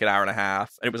myself for like an hour and a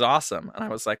half, and it was awesome. And I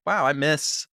was like, wow, I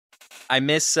miss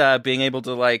being able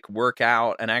to like work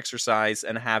out and exercise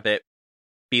and have it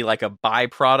be like a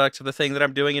byproduct of the thing that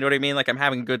I'm doing. You know what I mean? Like I'm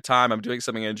having a good time. I'm doing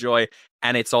something I enjoy,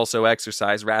 and it's also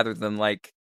exercise rather than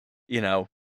like, you know,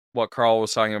 what Carl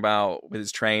was talking about with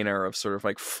his trainer of sort of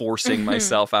like forcing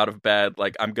myself out of bed.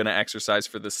 Like I'm going to exercise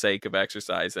for the sake of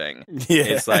exercising. Yeah.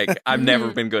 It's like, I've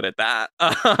never been good at that.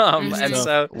 And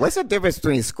so what's the difference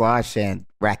between squash and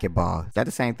racquetball? Is that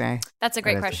the same thing? That's a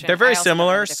great question. They're very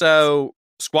similar. So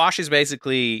squash is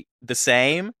basically the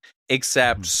same,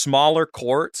 except smaller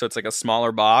court. So it's like a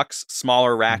smaller box,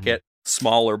 smaller racket,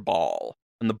 smaller ball.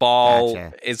 And the ball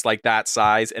is like that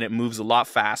size, and it moves a lot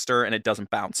faster, and it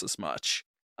doesn't bounce as much.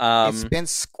 It's been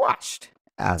squashed.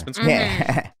 It's been squashed.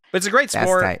 Yeah. But it's a great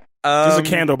sport. There's a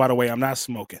candle, by the way. I'm not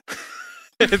smoking.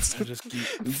 It's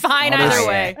fine either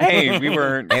way. Hey, we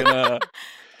weren't gonna...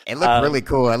 It looked really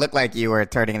cool. It looked like you were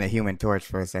turning into Human Torch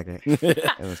for a second.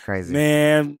 It was crazy.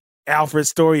 Man, Alfred's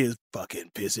story is fucking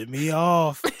pissing me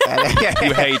off.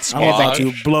 You hate squash. I'm about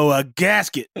to blow a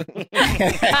gasket. But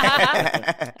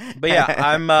yeah,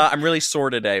 I'm really sore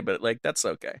today, but like that's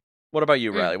okay. What about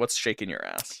you, Riley? What's shaking your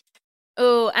ass?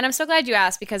 Oh, and I'm so glad you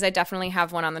asked because I definitely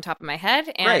have one on the top of my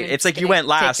head. And right, it's like you went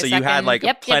last, so you had like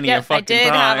plenty of fucking time. I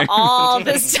did have all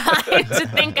this time to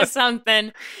think of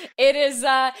something. It is,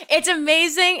 it's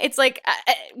amazing. It's like,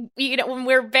 you know, when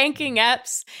we're banking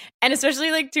EPs, and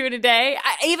especially like 2 in a day,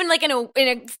 even like in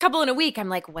a couple in a week, I'm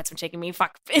like, what's been shaking me?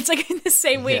 Fuck, it's like in the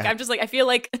same week. I'm just like, I feel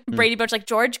like Brady Bunch, like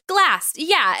George Glass.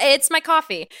 Yeah, it's my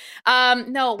coffee.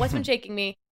 No, what's been shaking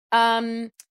me? Oh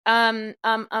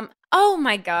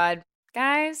my God.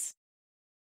 Guys,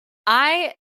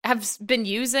 I have been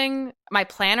using my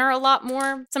planner a lot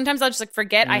more. Sometimes I'll just like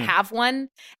forget I have one,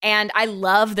 and I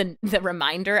love the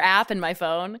reminder app in my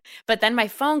phone. But then my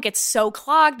phone gets so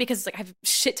clogged because it's like I have a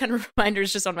shit ton of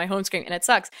reminders just on my home screen, and it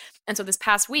sucks. And so this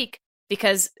past week,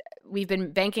 because we've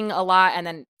been banking a lot, and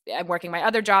then I'm working my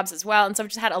other jobs as well, and so I've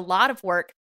just had a lot of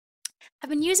work. I've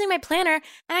been using my planner and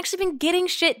actually been getting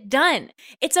shit done.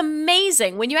 It's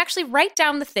amazing when you actually write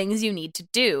down the things you need to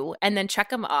do and then check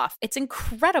them off. It's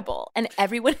incredible, and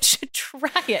everyone should try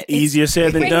it. Easier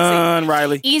said than done,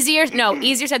 Riley. Easier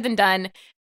said than done.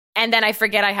 and then I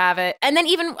forget I have it. And then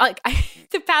even like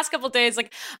the past couple of days,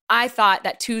 like I thought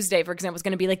that Tuesday, for example, was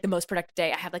going to be like the most productive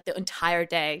day. I have like the entire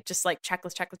day, just like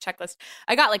checklist.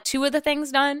 I got like 2 of the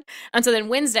things done. And so then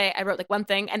Wednesday, I wrote like one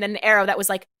thing and then an arrow that was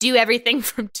like, do everything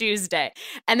from Tuesday.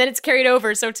 And then it's carried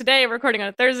over. So today, I'm recording on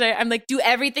a Thursday. I'm like, do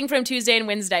everything from Tuesday and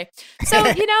Wednesday. So,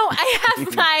 I have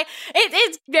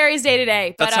it varies day to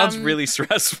day. That sounds really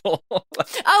stressful.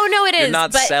 Oh, no, it is. You're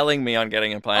not selling me on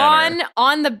getting a planner.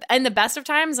 In the best of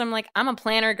times, I'm like, I'm a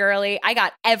planner girly. I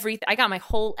got everything. I got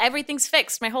everything's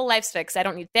fixed. My whole life's fixed. I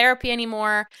don't need therapy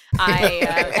anymore.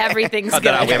 Everything's Cut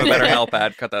good. that out. We have a better help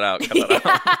ad. Cut that out.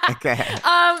 Okay.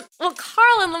 Well,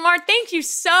 Carl and Lamar, thank you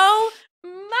so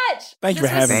much. Thank you for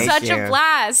having me. This was such a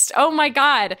blast. Oh my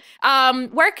God.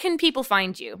 Where can people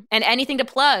find you? And anything to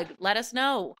plug, let us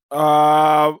know.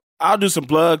 I'll do some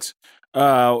plugs.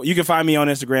 You can find me on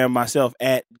Instagram myself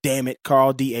at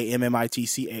DammitCarl,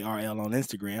 DammitCarl on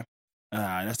Instagram.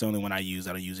 That's the only one I use.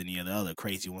 I don't use any of the other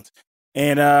crazy ones.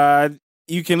 And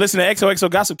you can listen to XOXO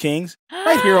Gossip Kings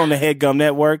right here on the HeadGum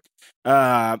Network,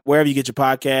 wherever you get your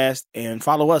podcast, and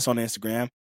follow us on Instagram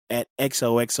at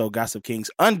XOXO Gossip Kings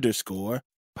 _podcast.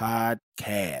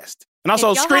 And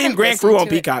also stream Grand Crew on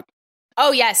Peacock.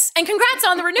 Oh, yes. And congrats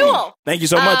on the renewal. Thank you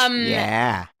so much.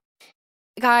 Yeah.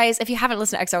 Guys, if you haven't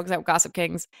listened to XOXO Gossip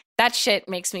Kings, that shit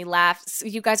makes me laugh.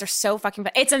 You guys are so fucking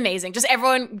bad. It's amazing. Just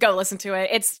everyone go listen to it.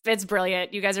 It's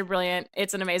brilliant. You guys are brilliant.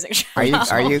 It's an amazing show. Are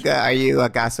you a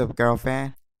Gossip Girl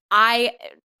fan? I've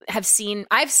seen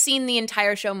the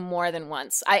entire show more than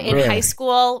once. In high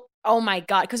school, oh my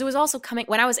God, because it was also coming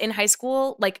when I was in high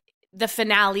school, like the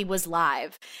finale was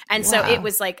live. And so it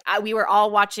was like we were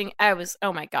all watching.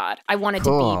 Oh my God. I wanted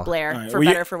to be Blair for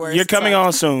better or for worse. You're coming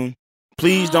on soon.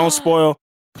 Please don't spoil.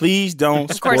 Please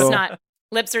don't spoil. Of course not.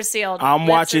 Lips are sealed.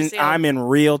 I'm in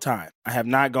real time. I have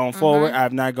not gone forward. I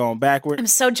have not gone backward. I'm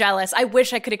so jealous. I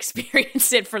wish I could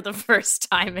experience it for the first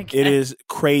time again. It is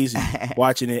crazy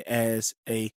watching it as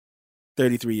a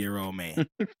 33-year-old man.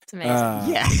 It's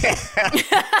amazing.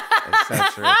 It's so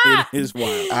true. It is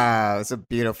wild. It's a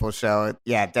beautiful show.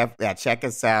 Yeah, definitely. Yeah, check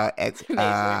us out.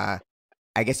 I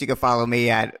guess you can follow me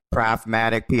at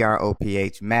Profmatic,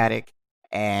 PROPH Matic.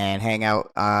 And hang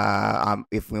out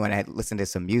if we want to listen to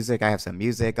some music. I have some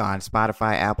music on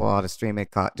Spotify, Apple, all the streaming.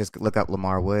 Just look up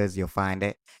Lamar Woods, you'll find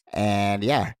it. And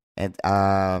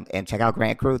and check out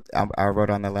Grand Crew. I wrote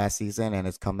on the last season, and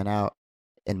it's coming out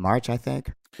in March, I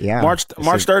think. Yeah, March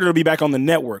 3rd. It'll be back on the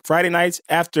network Friday nights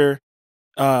after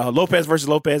Lopez versus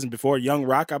Lopez and before Young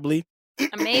Rock, I believe.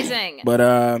 Amazing. But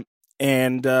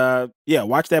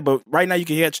watch that. But right now you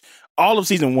can catch all of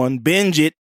season 1, binge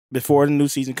it before the new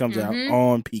season comes out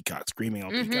on Peacock, streaming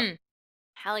on Peacock.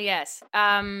 Hell yes.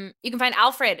 You can find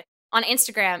Alfred on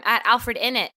Instagram at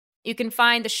AlfredInit. You can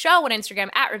find the show on Instagram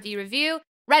at Review,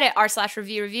 Reddit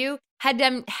r/Review,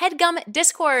 HeadGum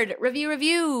Discord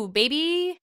Review,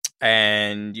 baby.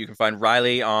 And you can find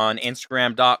Riley on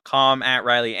Instagram.com at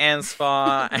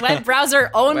RileyAnspa. Web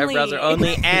browser only.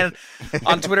 And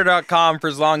on Twitter.com for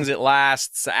as long as it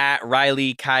lasts at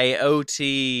Riley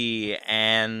Coyote.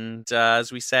 And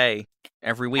as we say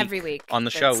every week on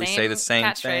the show, we say the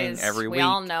same thing every week. We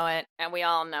all know it. And we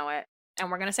all know it.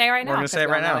 And we're going to say it right now. We're going to say it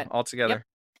right now, all together.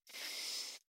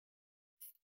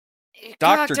 Yep.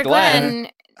 Dr. Glenn,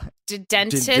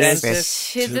 dentist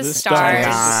to the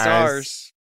stars.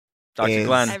 Dr.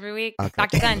 Glenn. Every week. Okay.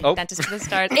 Dr. Glenn, dentist to the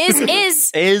stars.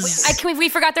 We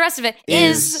forgot the rest of it.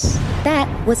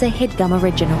 That was a HeadGum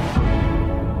original.